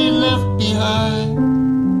will be left behind.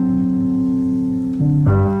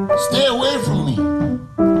 Stay away from me.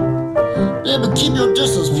 Baby, keep your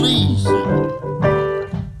distance, please.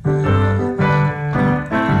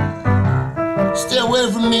 Stay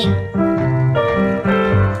away from me.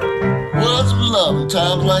 Words of love in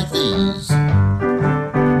times like these.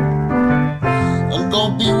 I'm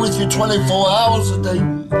gonna be with you 24 hours a day.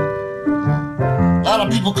 A lot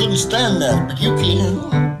of people couldn't stand that, but you can.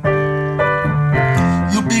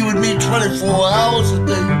 You'll be with me 24 hours a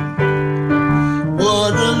day.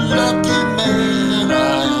 What a lucky man I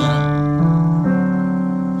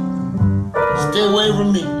am. Stay away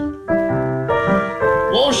from me.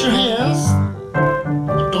 Wash your hands,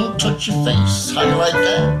 but don't touch your face. How you like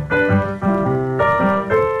that?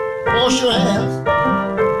 Wash your hands.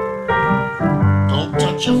 Don't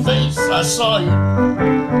touch your face. I saw you.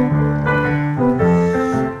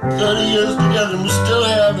 30 years together, we're still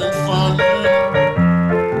having fun.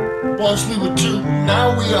 Once we were two,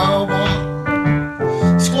 now we are one.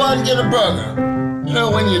 Let's go out and get a burger. You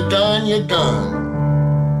know, when you're done, you're done.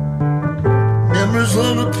 Memories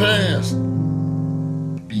of the past.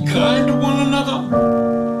 Be kind to one another.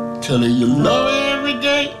 Tell her you love her every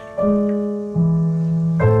day.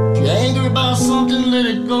 If you're angry about something, let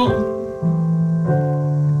it go.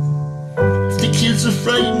 If the kids are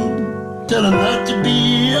frightened, tell them not to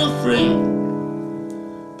be afraid.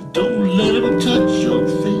 But don't let them touch your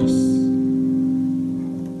face.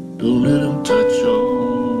 Don't let them touch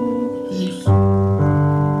your face.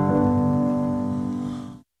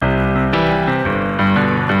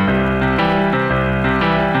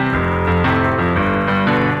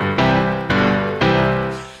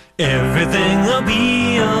 Everything'll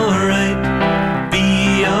be alright,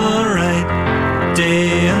 be alright,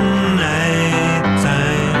 day and night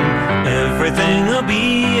time. Everything'll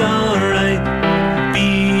be alright,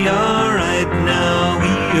 be alright, now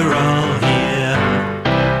we're all here.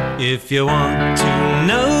 If you want to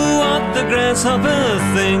know what the grasshopper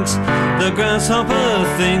thinks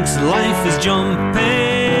life is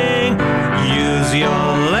jumping. Use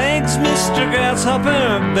your legs, Mr.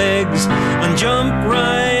 Grasshopper begs, and jump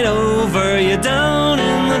right over you down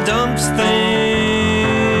in the dumps thing,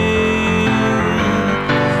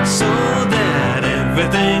 so that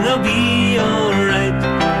everything'll be alright,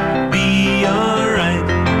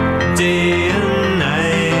 day and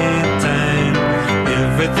night time.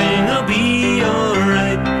 Everything'll be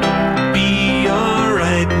alright,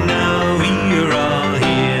 now we're all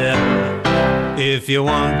here. If you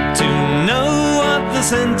want to know what the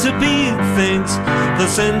centipede thinks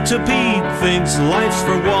life's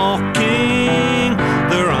for walking.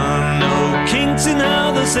 There are no kinks in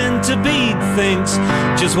how the centipede thinks.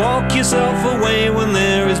 Just walk yourself away when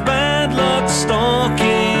there is bad luck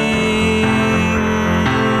stalking,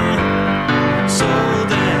 so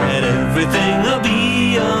that everything'll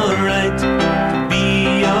be alright,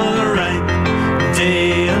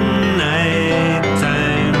 day and night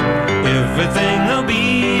time. Everything'll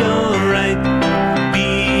be alright,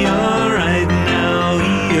 now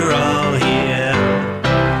we're all here.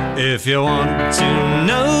 If you want to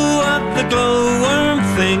know what the glowworm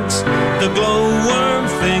thinks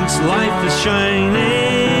life is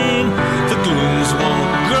shining. The glooms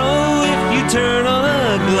won't grow if you turn on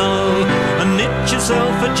a glow, and knit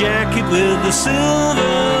yourself a jacket with a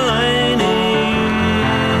silver lining,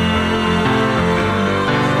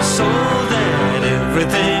 so that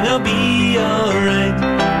everything'll be alright,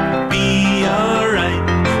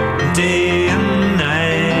 day and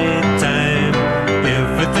night time.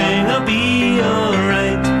 Everything'll be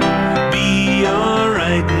alright,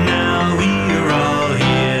 now we're all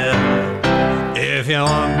here. If you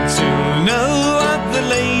want to know what the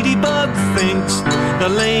ladybug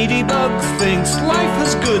thinks life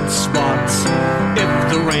has good spots. If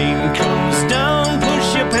the rain comes down,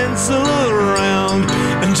 push your pencil around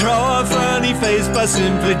and draw a funny face by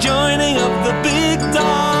simply joining up the big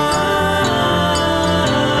dots.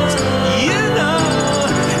 You know,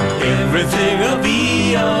 everything'll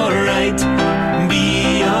be alright,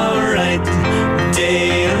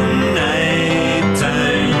 day and night.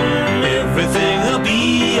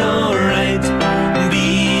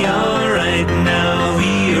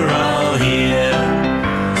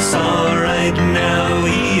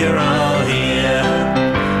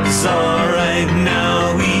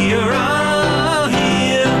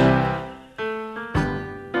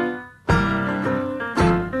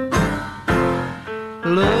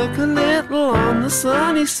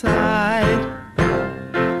 side.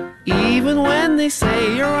 Even when they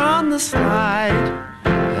say you're on the slide.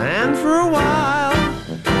 And for a while,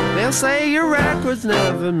 they'll say your records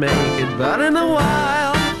never make it. But in a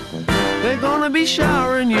while, they're gonna be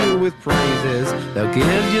showering you with praises. They'll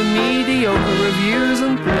give you mediocre reviews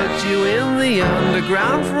and put you in the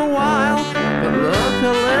underground for a while. But look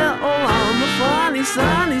a little on the funny,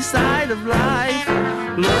 sunny side of life.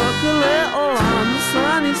 Look a little on the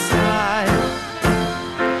sunny side.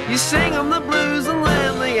 You sing 'em the blues and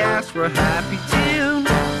then they ask for a happy tune.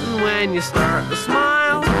 And when you start to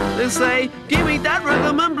smile, they say, give me that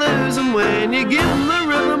rhythm and blues. And when you give them the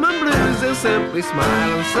rhythm and blues, they'll simply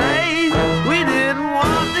smile and say, we didn't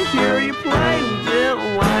want to hear you play, we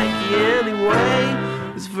didn't like you anyway.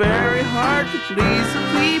 It's very hard to please the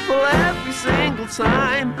people every single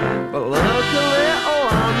time. But look a little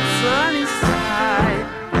on the sunny side.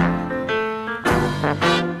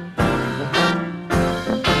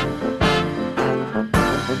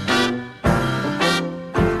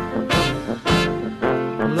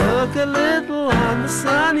 Look a little on the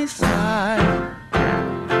sunny side.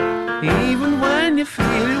 Even when you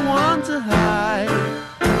feel you want to hide,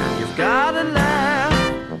 you've gotta laugh.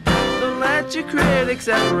 Don't let your critics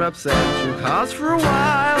ever upset you, cause for a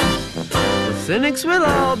while the cynics will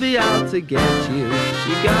all be out to get you.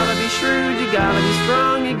 You gotta be shrewd, you gotta be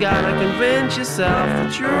strong, you gotta convince yourself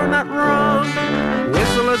that you're not wrong.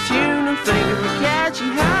 Whistle a tune and think of a catchy,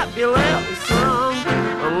 happy little song.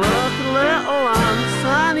 And look a little on the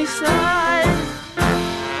sunny side.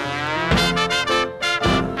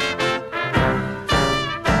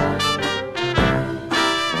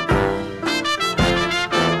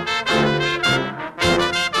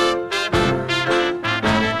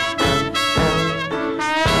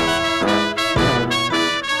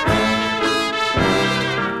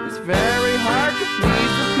 It's very hard to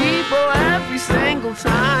please the people every single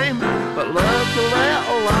time. But look a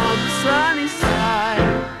little on the sunny side.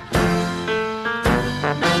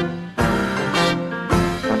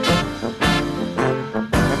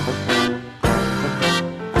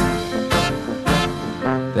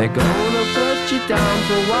 They're gonna put you down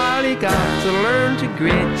for a while. You got to learn to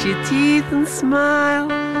grit your teeth and smile.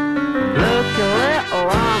 Look a little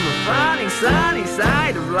on the funny, sunny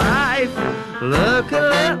side of life. Look a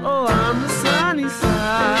little on the sunny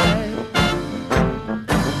side.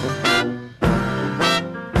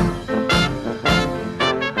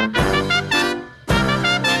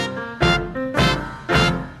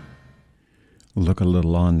 Look a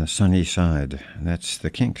little on the sunny side. That's the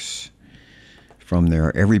Kinks from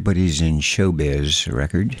their Everybody's in Showbiz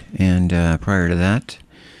record. And prior to that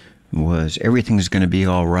was Everything's Gonna Be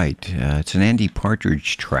All Right. It's an Andy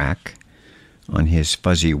Partridge track on his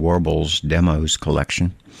Fuzzy Warbles Demos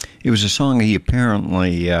collection. It was a song he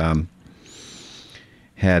apparently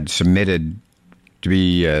had submitted to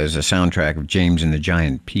be as a soundtrack of James and the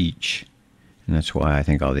Giant Peach. And that's why I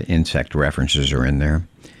think all the insect references are in there.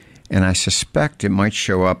 And I suspect it might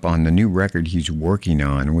show up on the new record he's working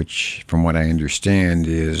on, which, from what I understand,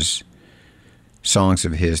 is songs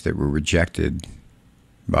of his that were rejected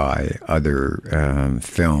by other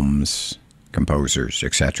films, composers,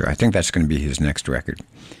 etc. I think that's going to be his next record.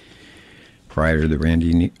 Prior to the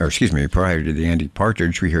Andy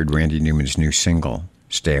Partridge, we heard Randy Newman's new single,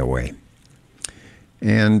 "Stay Away."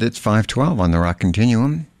 And it's 5:12 on the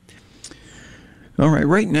Rockcontinuum. All right,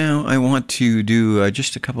 right now I want to do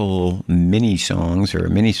just a couple mini songs or a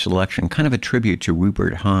mini selection, kind of a tribute to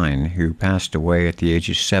Rupert Hine, who passed away at the age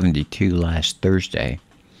of 72 last Thursday.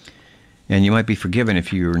 And you might be forgiven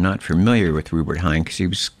if you're not familiar with Rupert Hine, because he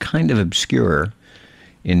was kind of obscure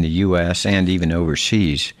in the U.S. and even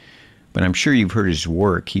overseas. But I'm sure you've heard his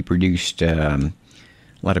work. He produced a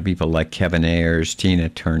lot of people like Kevin Ayers, Tina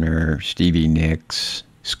Turner, Stevie Nicks,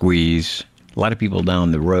 Squeeze, a lot of people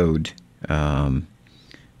down the road. I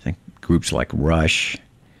think groups like Rush.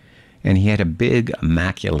 And he had a big,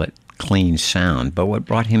 immaculate, clean sound. But what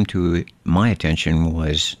brought him to my attention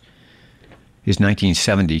was his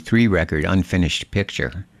 1973 record, Unfinished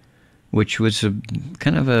Picture, which was a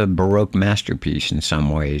kind of a Baroque masterpiece in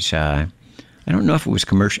some ways. I don't know if it was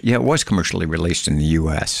commercial. Yeah, it was commercially released in the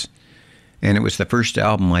U.S. And it was the first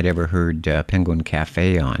album I'd ever heard Penguin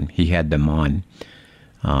Cafe on. He had them on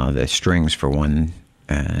the strings for one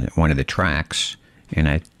of the tracks. And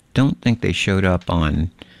I don't think they showed up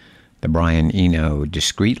on the Brian Eno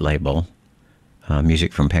Discreet label,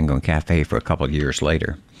 music from Penguin Cafe, for a couple of years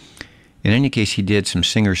later. In any case, he did some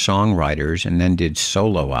singer-songwriters and then did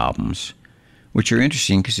solo albums, which are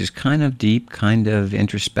interesting because it's kind of deep, kind of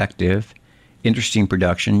introspective, interesting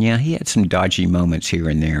production. Yeah, he had some dodgy moments here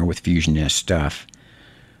and there with Fusionist stuff,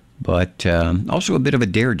 but also a bit of a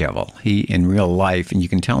daredevil. He, in real life, and you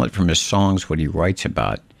can tell it from his songs what he writes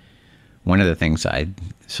about. One of the things I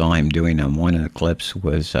saw him doing on one of the clips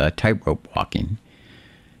was tightrope walking,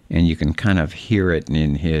 and you can kind of hear it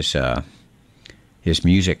in his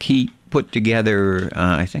music. He put together,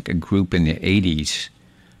 I think, a group in the 80s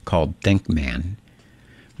called Think Man,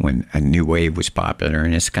 when a new wave was popular,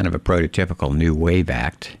 and it's kind of a prototypical new wave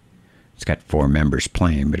act. It's got 4 members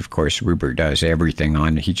playing, but of course Rupert does everything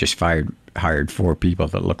on it. He just hired 4 people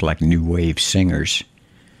that look like new wave singers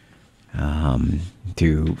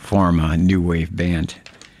to form a new wave band.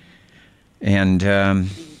 And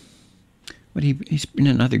but he's been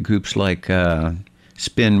in other groups like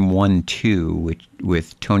Spin 1-2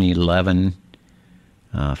 with Tony Levin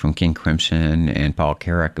from King Crimson and Paul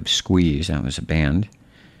Carrack of Squeeze. That was a band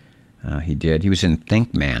he did. He was in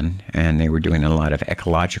Think Man, and they were doing a lot of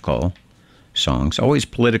ecological songs, always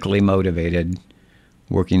politically motivated,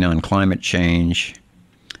 working on climate change,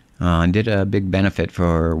 and did a big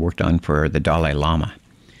worked on for the Dalai Lama.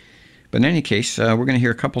 But in any case, we're going to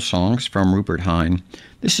hear a couple songs from Rupert Hine.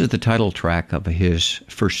 This is the title track of his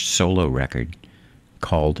first solo record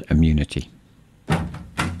called Immunity.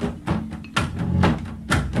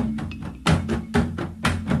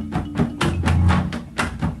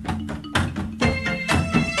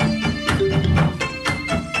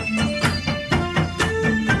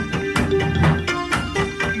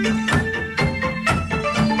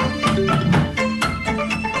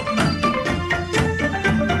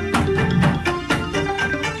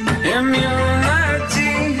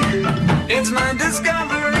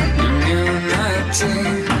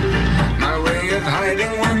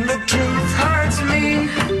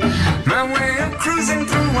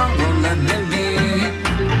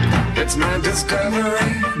 It's my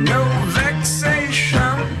discovery, no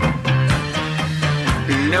vexation,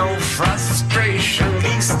 no frustration,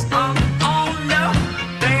 least of all, no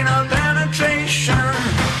pain or penetration,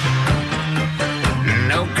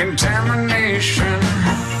 no contamination.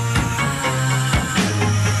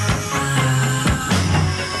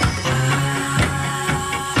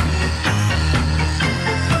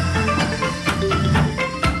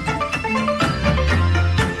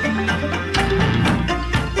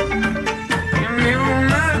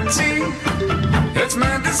 It's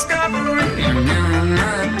my discovery,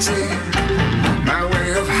 immunity. My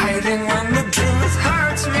way of hiding when the truth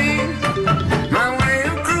hurts me. My way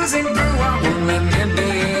of cruising through what won't let me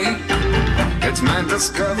be. It's my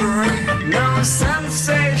discovery, no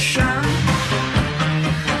sensation.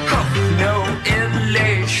 Oh, no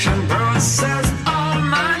elation. Process all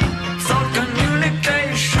my thought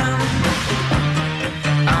communication.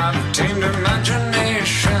 I've obtained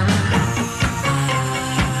imagination.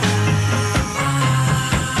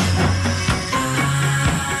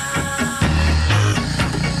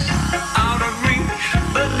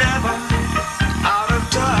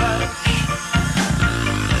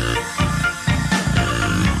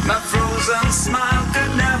 Smile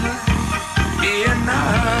could never be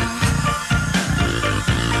enough.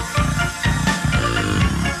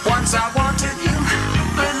 Once I wanted you,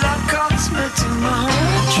 but love cost me too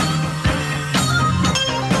much.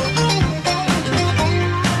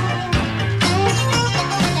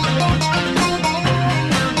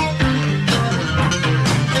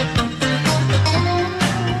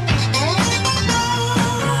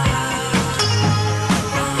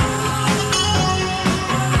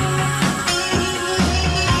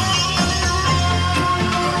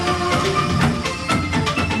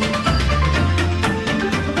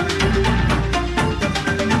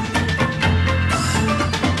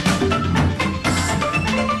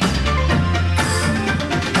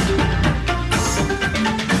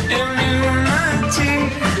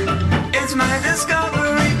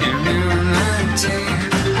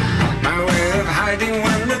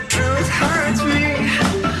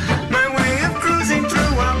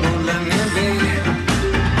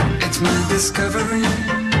 Discovery.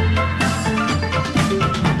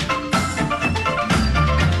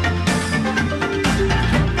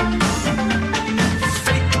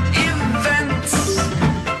 Fake events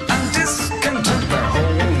and discontent, the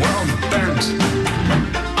whole world bent.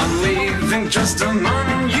 I'm leaving just a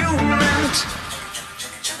monument.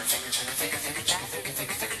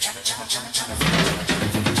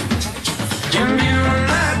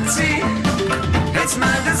 Immunity, it's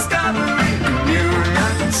my discovery.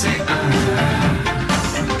 Immunity.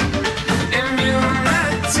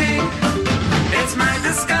 Immunity, it's my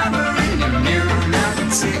discovery.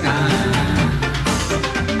 Immunity,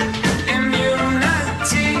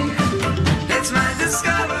 immunity, it's my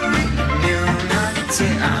discovery. Immunity,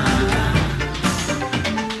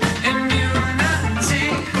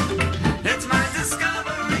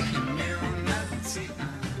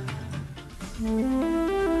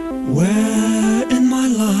 Where in my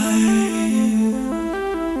life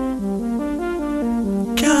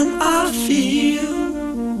can I feel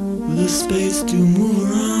the space to move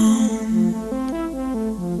around?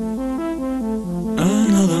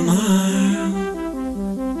 Another mile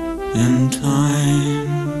in time,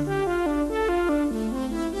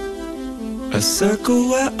 a circle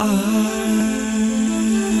where I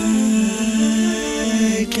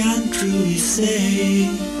can truly say,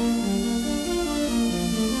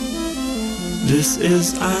 this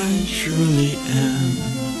is I surely am,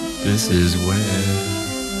 this is where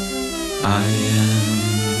I am.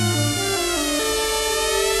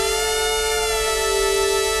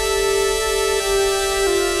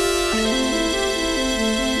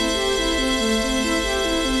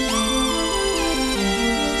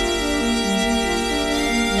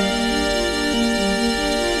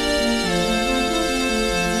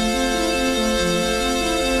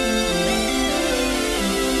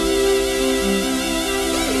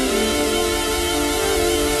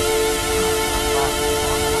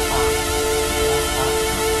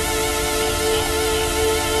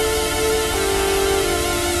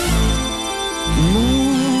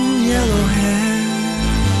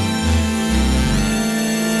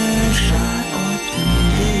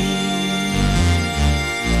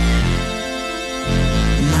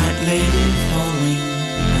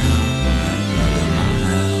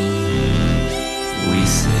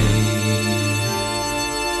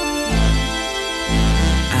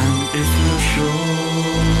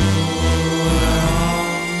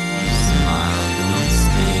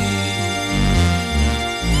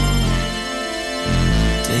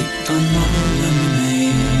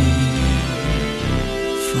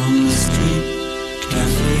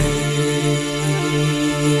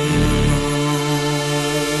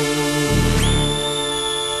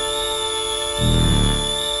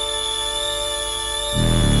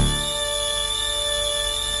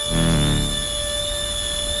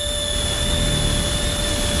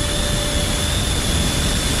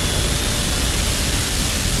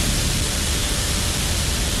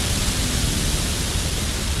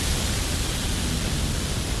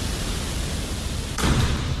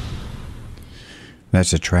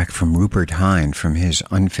 That's a track from Rupert Hine from his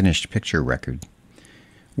unfinished picture record,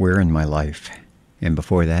 Where in My Life. And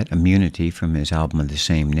before that, Immunity from his album of the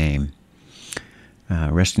same name.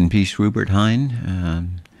 Rest in peace, Rupert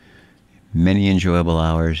Hine. Many enjoyable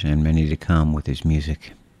hours and many to come with his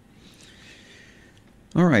music.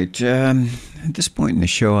 All right, at this point in the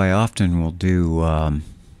show, I often will do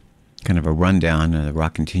kind of a rundown of the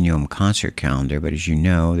Rockcontinuum concert calendar, but as you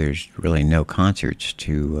know, there's really no concerts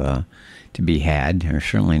to be had, or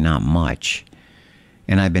certainly not much.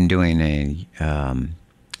 And I've been doing a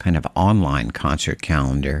kind of online concert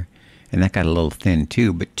calendar, and that got a little thin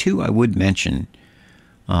too. But two I would mention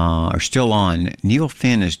are still on. Neil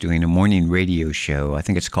Finn is doing a morning radio show. I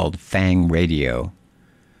think it's called Fang Radio,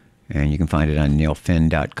 and you can find it on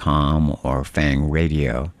neilfinn.com or Fang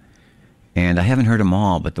Radio. And I haven't heard them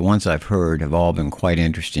all, but the ones I've heard have all been quite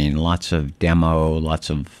interesting. Lots of demo, lots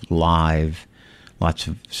of live, lots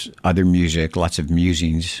of other music, lots of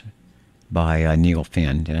musings by Neil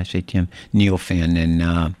Finn. Did I say Tim? Neil Finn,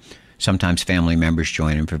 and sometimes family members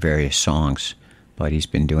join him for various songs, but he's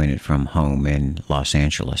been doing it from home in Los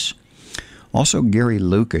Angeles. Also, Gary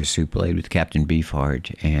Lucas, who played with Captain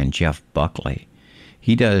Beefheart and Jeff Buckley.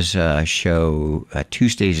 He does a show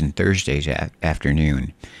Tuesdays and Thursdays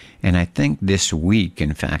afternoon. And I think this week,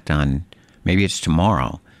 in fact, maybe it's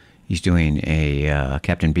tomorrow, he's doing a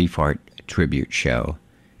Captain Beefheart tribute show.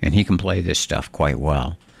 And he can play this stuff quite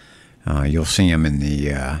well. You'll see him in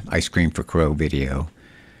the Ice Cream for Crow video.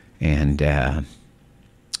 And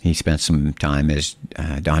he spent some time as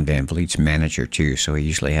Don Van Vliet's manager, too. So he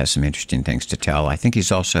usually has some interesting things to tell. I think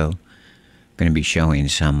he's also going to be showing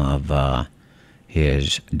some of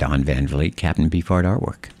his Don Van Vliet Captain Beefheart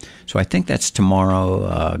artwork. So I think that's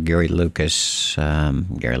tomorrow. Gary Lucas,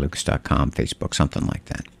 GaryLucas.com, Facebook, something like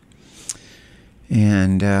that.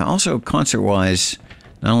 And also concert-wise,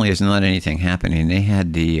 not only is not anything happening, they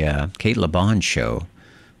had the Kate LeBon show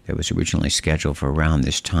that was originally scheduled for around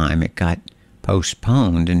this time. It got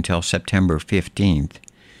postponed until September 15th.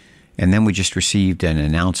 And then we just received an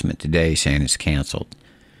announcement today saying it's canceled,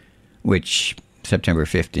 which September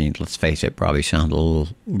 15th, let's face it, probably sounds a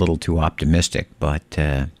little too optimistic, but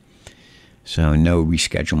so no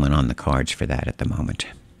rescheduling on the cards for that at the moment.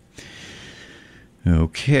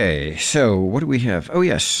 Okay, so what do we have? Oh,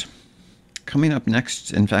 yes. Coming up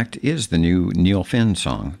next, in fact, is the new Neil Finn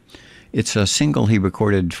song. It's a single he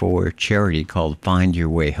recorded for charity called Find Your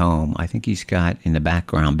Way Home. I think he's got in the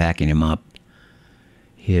background, backing him up,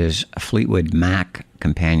 his Fleetwood Mac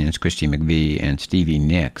companions, Christy McVie and Stevie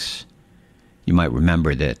Nicks. You might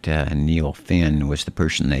remember that Neil Finn was the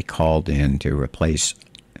person they called in to replace,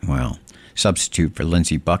 substitute for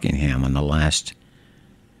Lindsey Buckingham on the last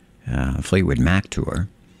Fleetwood Mac tour.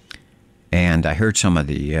 And I heard some of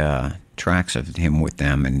the tracks of him with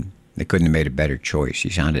them, and they couldn't have made a better choice. He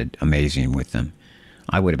sounded amazing with them.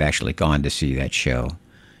 I would have actually gone to see that show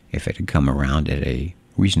if it had come around at a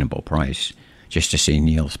reasonable price, just to see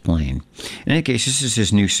Neil's playing. In any case, this is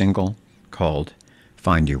his new single called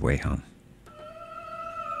Find Your Way Home.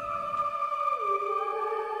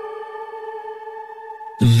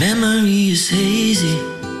 The memory is hazy.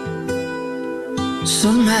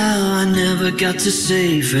 Somehow I never got to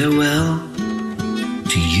say farewell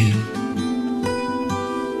to you.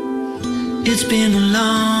 It's been a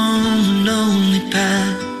long, lonely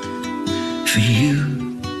path for you.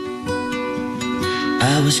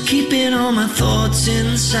 I was keeping all my thoughts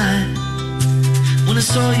inside when I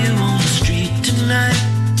saw you on the street tonight.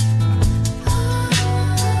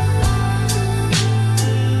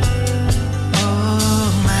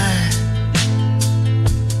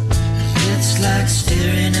 Like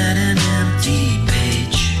staring at an empty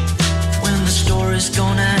page when the story's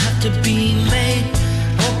gonna have to be made.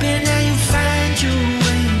 Hoping that you find your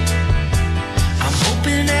way. I'm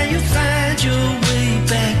hoping that you find your way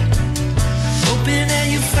back. Hoping that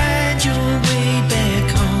you find your way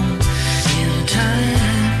back home in time,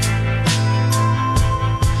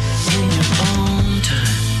 in your own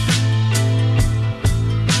time.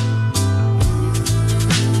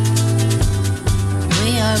 We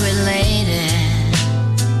are related.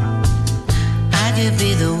 Could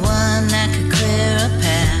be the one that could clear a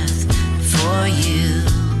path for you,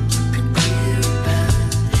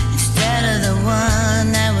 instead of the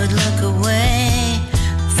one that would look away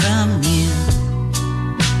from you.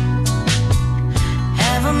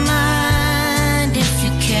 Never mind if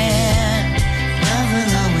you care, love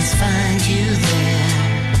will always find you there.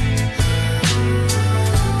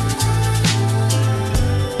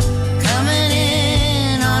 Coming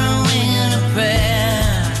in on a wing and a prayer,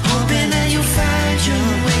 hoping that you find your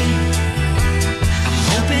way. I'm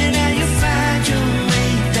hoping that you find your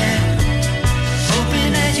way back.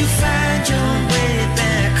 Hoping that you find your way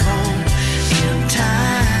back home in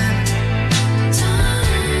time.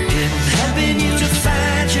 In helping you to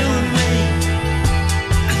find your way,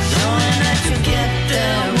 and knowing that you'll get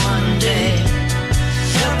there one day.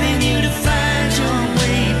 Helping you to find your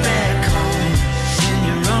way back home in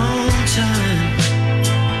your own time.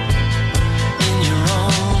 In your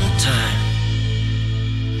own time.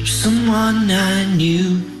 Someone I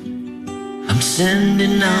knew, I'm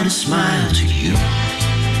sending out a smile to you.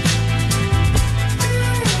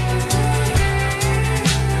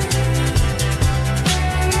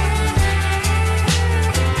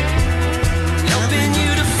 Helping you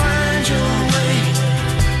to find your way.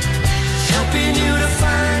 Helping you to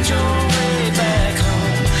find your way back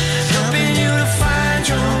home. Helping you to find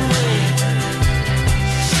your way.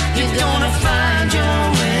 You're gonna find your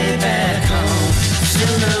way back home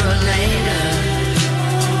sooner or later.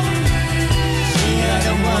 We are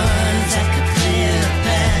the ones that could clear the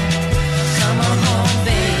path. Come on home,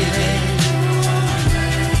 baby.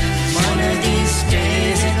 One of these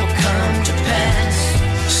days it'll come to pass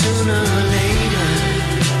sooner or later.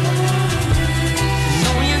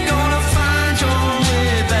 Know you're gonna find your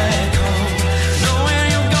way back home. Knowing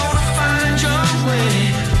you're gonna find your way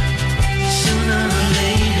sooner or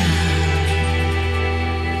later.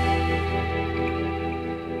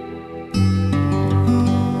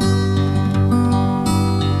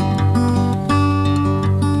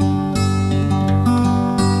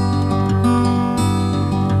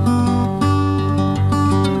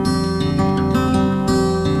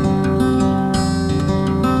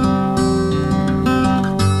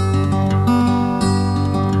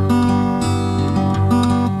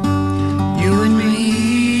 You and me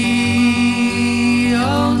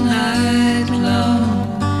all night long.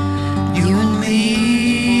 You and me.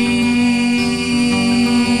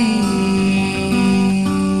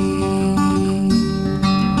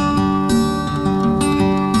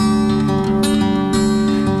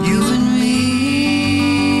 You and me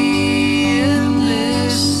in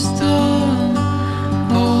this storm,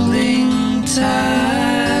 holding tight.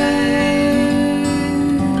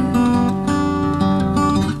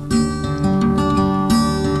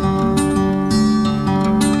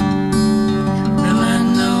 Now I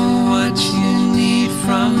know what you need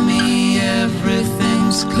from me.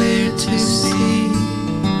 Everything's clear to see.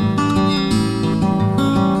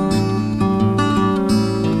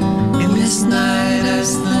 In this night, as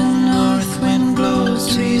the north wind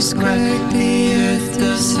blows, trees crack, the earth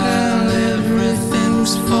does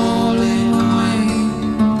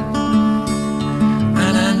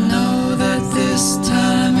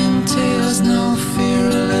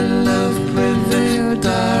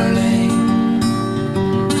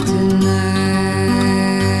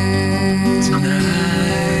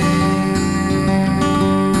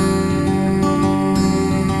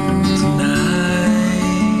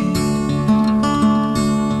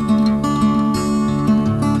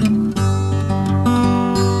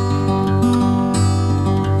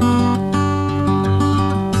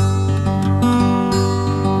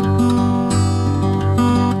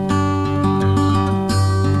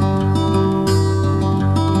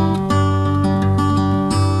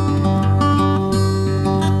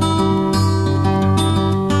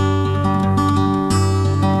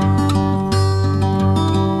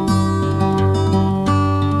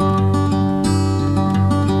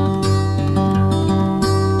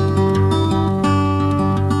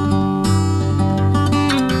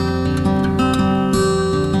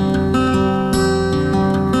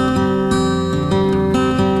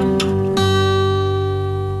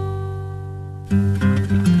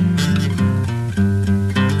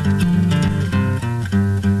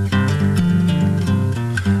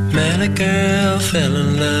Met a girl, fell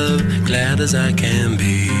in love, glad as I can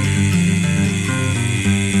be.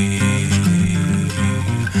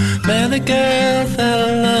 Met a girl, fell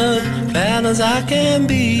in love, glad as I can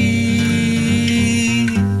be.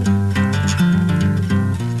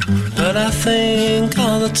 But I think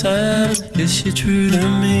all the time, is she true to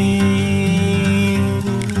me?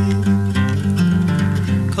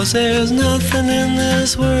 'Cause there's nothing in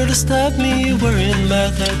this world to stop me worrying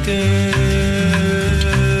about that girl.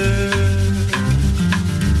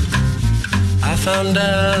 I found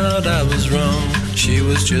out I was wrong, she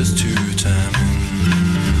was just too timing.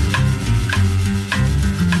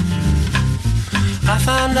 I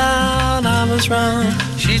found out I was wrong,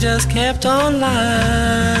 she just kept on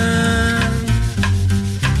lying.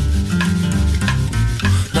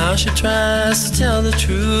 Now she tries to tell the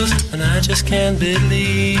truth, and I just can't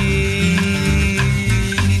believe.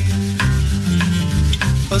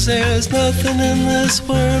 'Cause there's nothing in this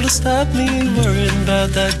world to stop me worrying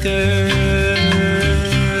about that girl.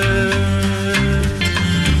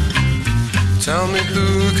 Tell me,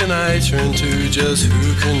 who can I turn to, just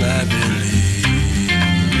who can I believe?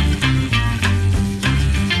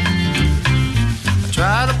 I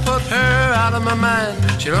try to put her out of my mind,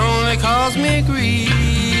 she'll only cause me grief.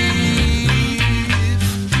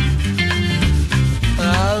 I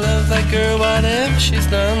love that girl, whatever she's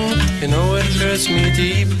done, you know it hurts me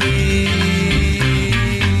deeply.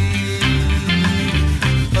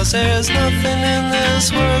 'Cause there's nothing in this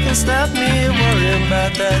world can stop me worrying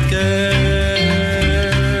about that girl.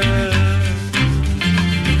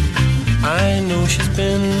 I know she's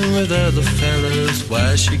been with other fellas,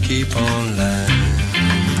 why she keep on lying?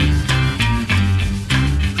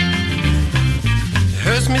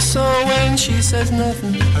 Hurts me so when she says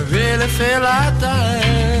nothing, I really feel like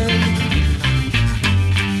dying.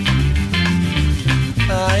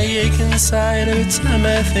 I ache inside every time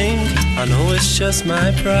I think, I know it's just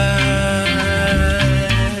my pride.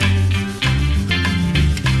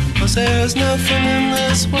 'Cause there's nothing in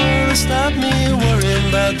this world to stop me worrying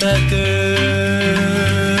about that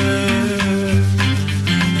girl.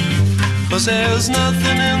 'Cause there's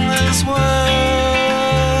nothing in this world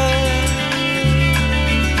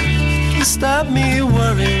to stop me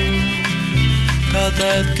worrying about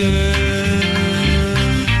that girl.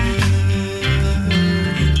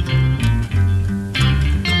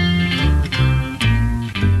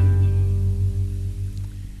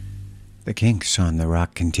 The Kinks on the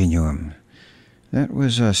Rockcontinuum. That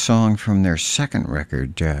was a song from their second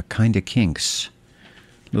record, Kinda Kinks.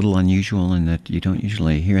 A little unusual in that you don't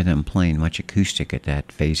usually hear them playing much acoustic at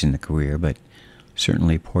that phase in the career, but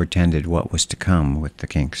certainly portended what was to come with the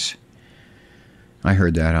Kinks. I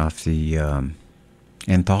heard that off the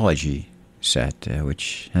anthology set,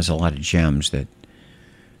 which has a lot of gems that,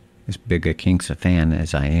 as big a Kinks a fan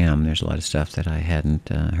as I am, there's a lot of stuff that I hadn't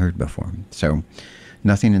heard before. So,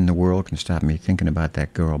 Nothing in the World Can Stop Me Thinking About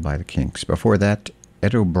That Girl by the Kinks. Before that,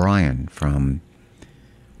 Ed O'Brien from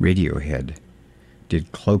Radiohead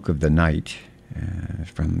did Cloak of the Night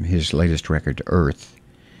from his latest record, Earth.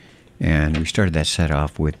 And we started that set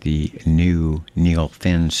off with the new Neil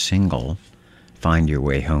Finn single, Find Your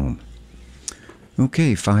Way Home.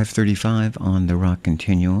 Okay, 5:35 on the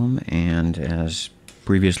Rockcontinuum, and as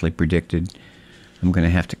previously predicted, I'm going to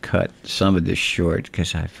have to cut some of this short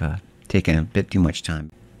because I've taken a bit too much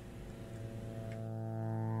time.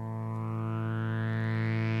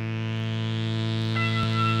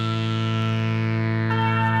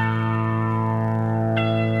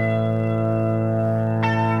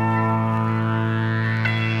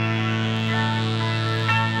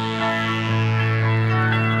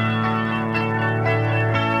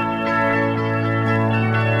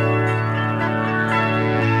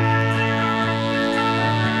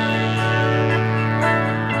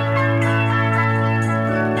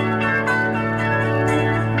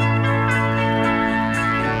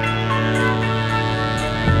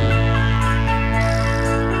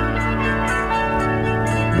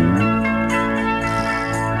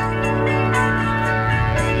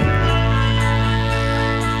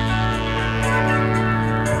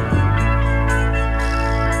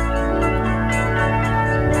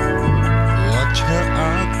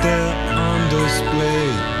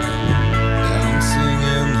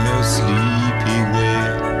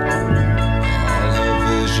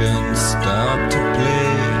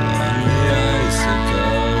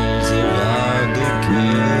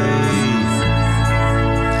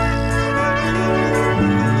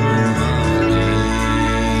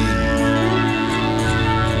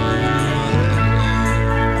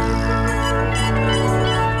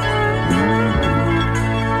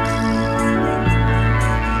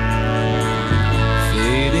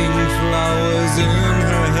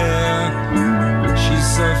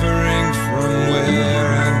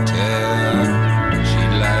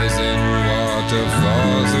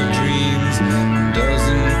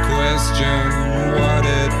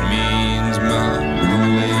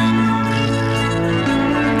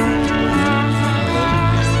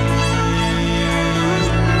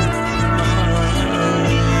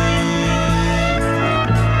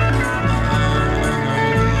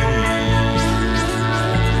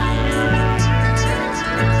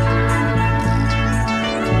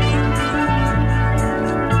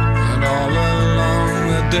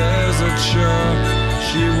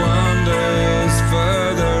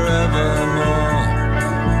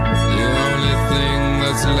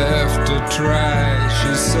 try,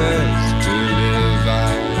 she says, to live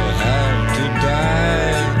I have to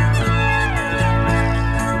die.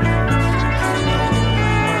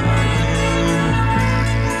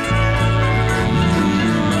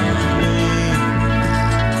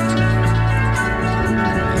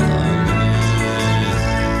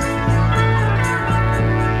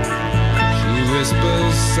 She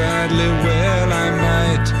whispers sadly, well I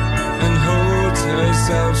might, and holds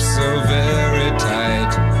herself so very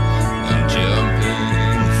tight, and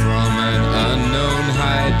jumping from an unknown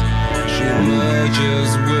height, she merges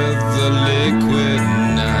with the liquid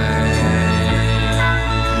night.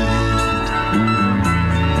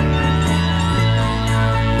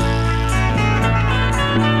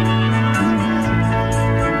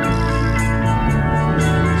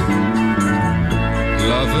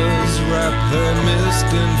 Lovers wrap her mist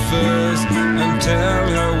in furs and tell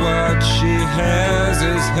her what she has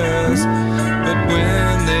is hers, but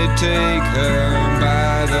when they take her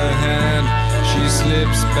by the hand, she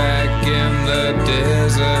slips back in the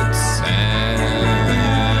desert sand.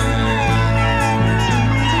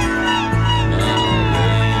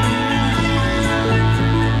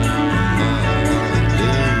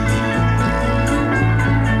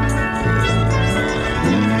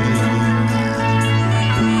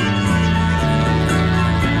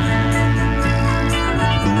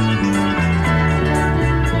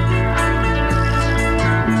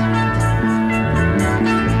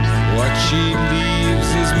 What she leaves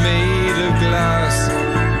is made of glass.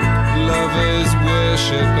 Lovers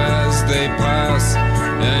worship as they pass,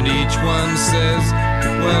 and each one says,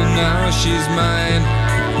 well now she's mine,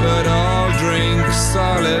 but all drink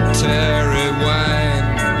solitary wine.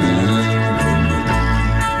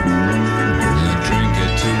 I drink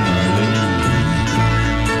it to my lady.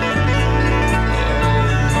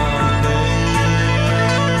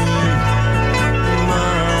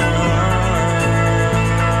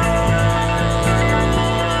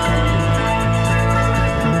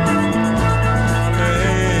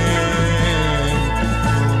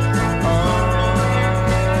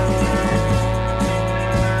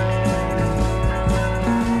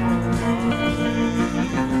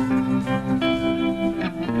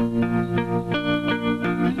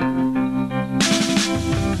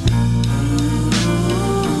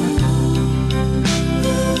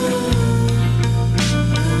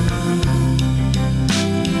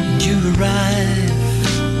 You arrive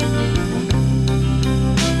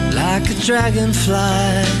like a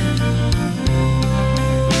dragonfly,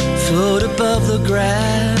 float above the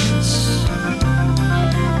grass,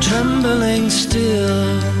 trembling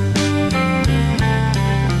still.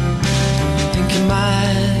 Think you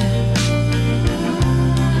might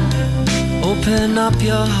open up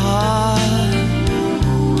your heart,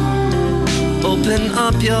 open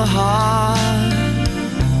up your heart.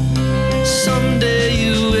 Someday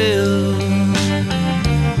you will.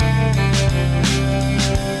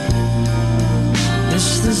 Yes,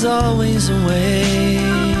 there's always a way.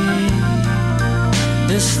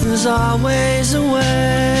 Yes, there's always a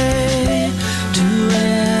way to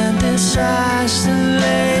end this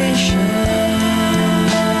isolation.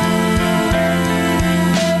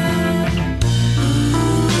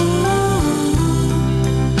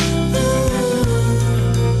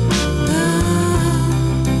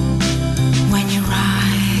 When you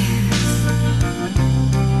rise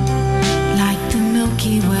like the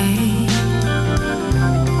Milky Way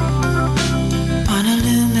on a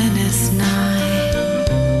luminous night,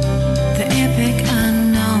 the epic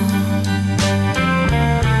unknown.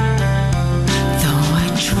 Though I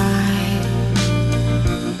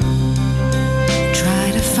try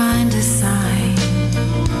to find a sign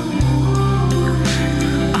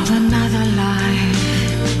of another life,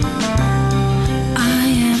 I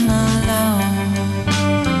am alone.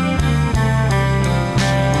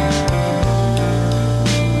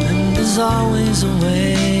 And there's always a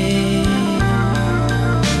way.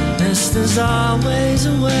 Yes, there's always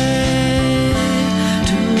a way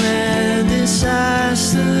to end this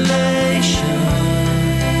isolation.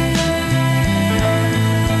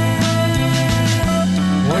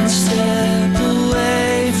 One step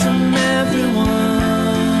away from everyone.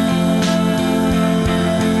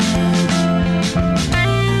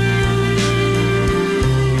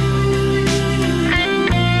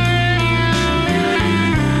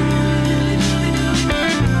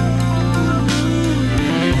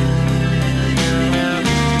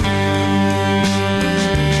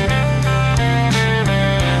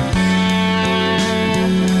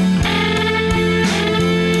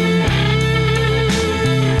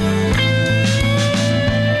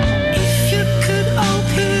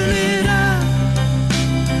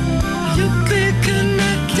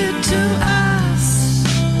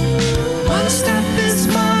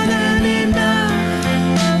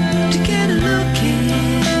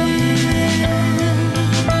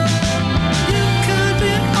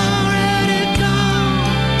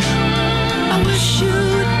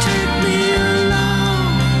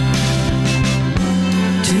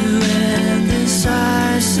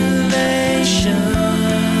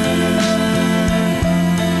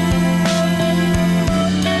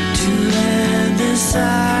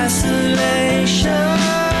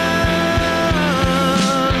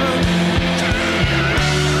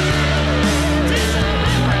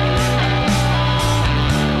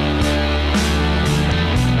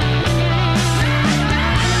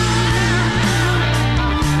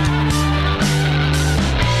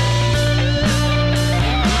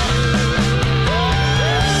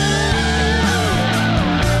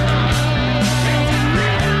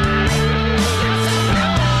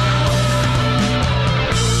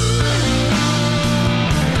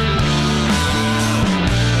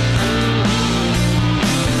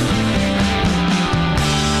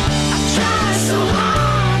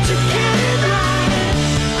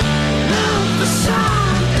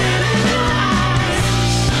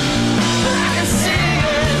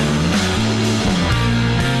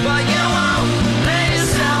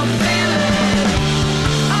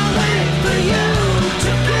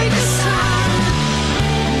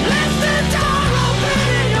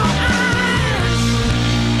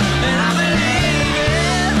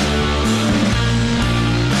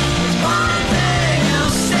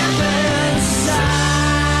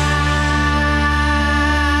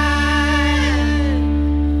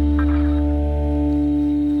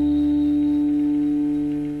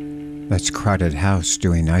 That's Crowded House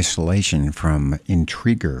doing Isolation from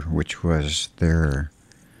Intriguer, which was their,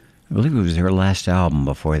 I believe it was their last album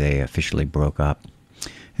before they officially broke up.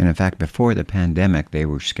 And in fact, before the pandemic, they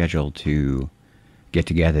were scheduled to get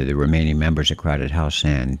together, the remaining members of Crowded House,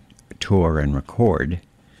 and tour and record.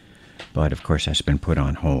 But of course, that's been put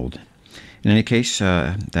on hold. In any case,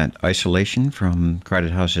 that Isolation from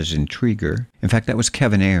Crowded House's Intriguer. In fact, that was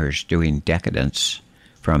Kevin Ayers doing Decadence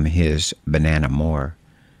from his Banana Moore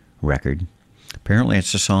record. Apparently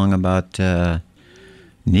it's a song about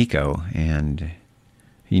Nico, and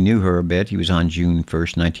he knew her a bit. He was on June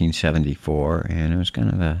 1st, 1974, and it was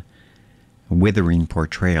kind of a withering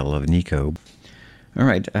portrayal of Nico. All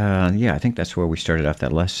right, yeah, I think that's where we started off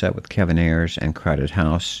that last set with Kevin Ayers and Crowded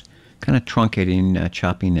House, kind of truncating,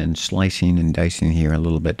 chopping and slicing and dicing here a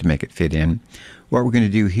little bit to make it fit in. What we're going to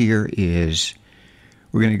do here is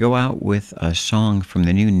we're going to go out with a song from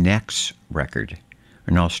the new Nex record,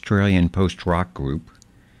 an Australian post-rock group,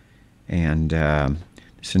 and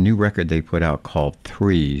it's a new record they put out called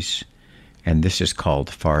Threes, and this is called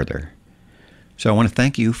Farther. So I want to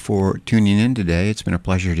thank you for tuning in today. It's been a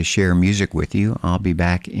pleasure to share music with you. I'll be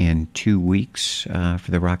back in 2 weeks for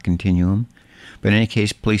the Rockcontinuum. But in any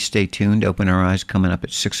case, please stay tuned. Open Our Eyes coming up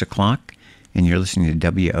at 6 o'clock, and you're listening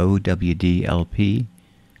to WOWDLP,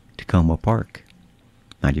 Tacoma Park,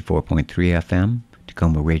 94.3 FM,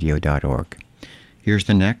 TacomaRadio.org. Here's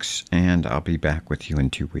the next, and I'll be back with you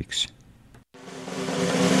in 2 weeks.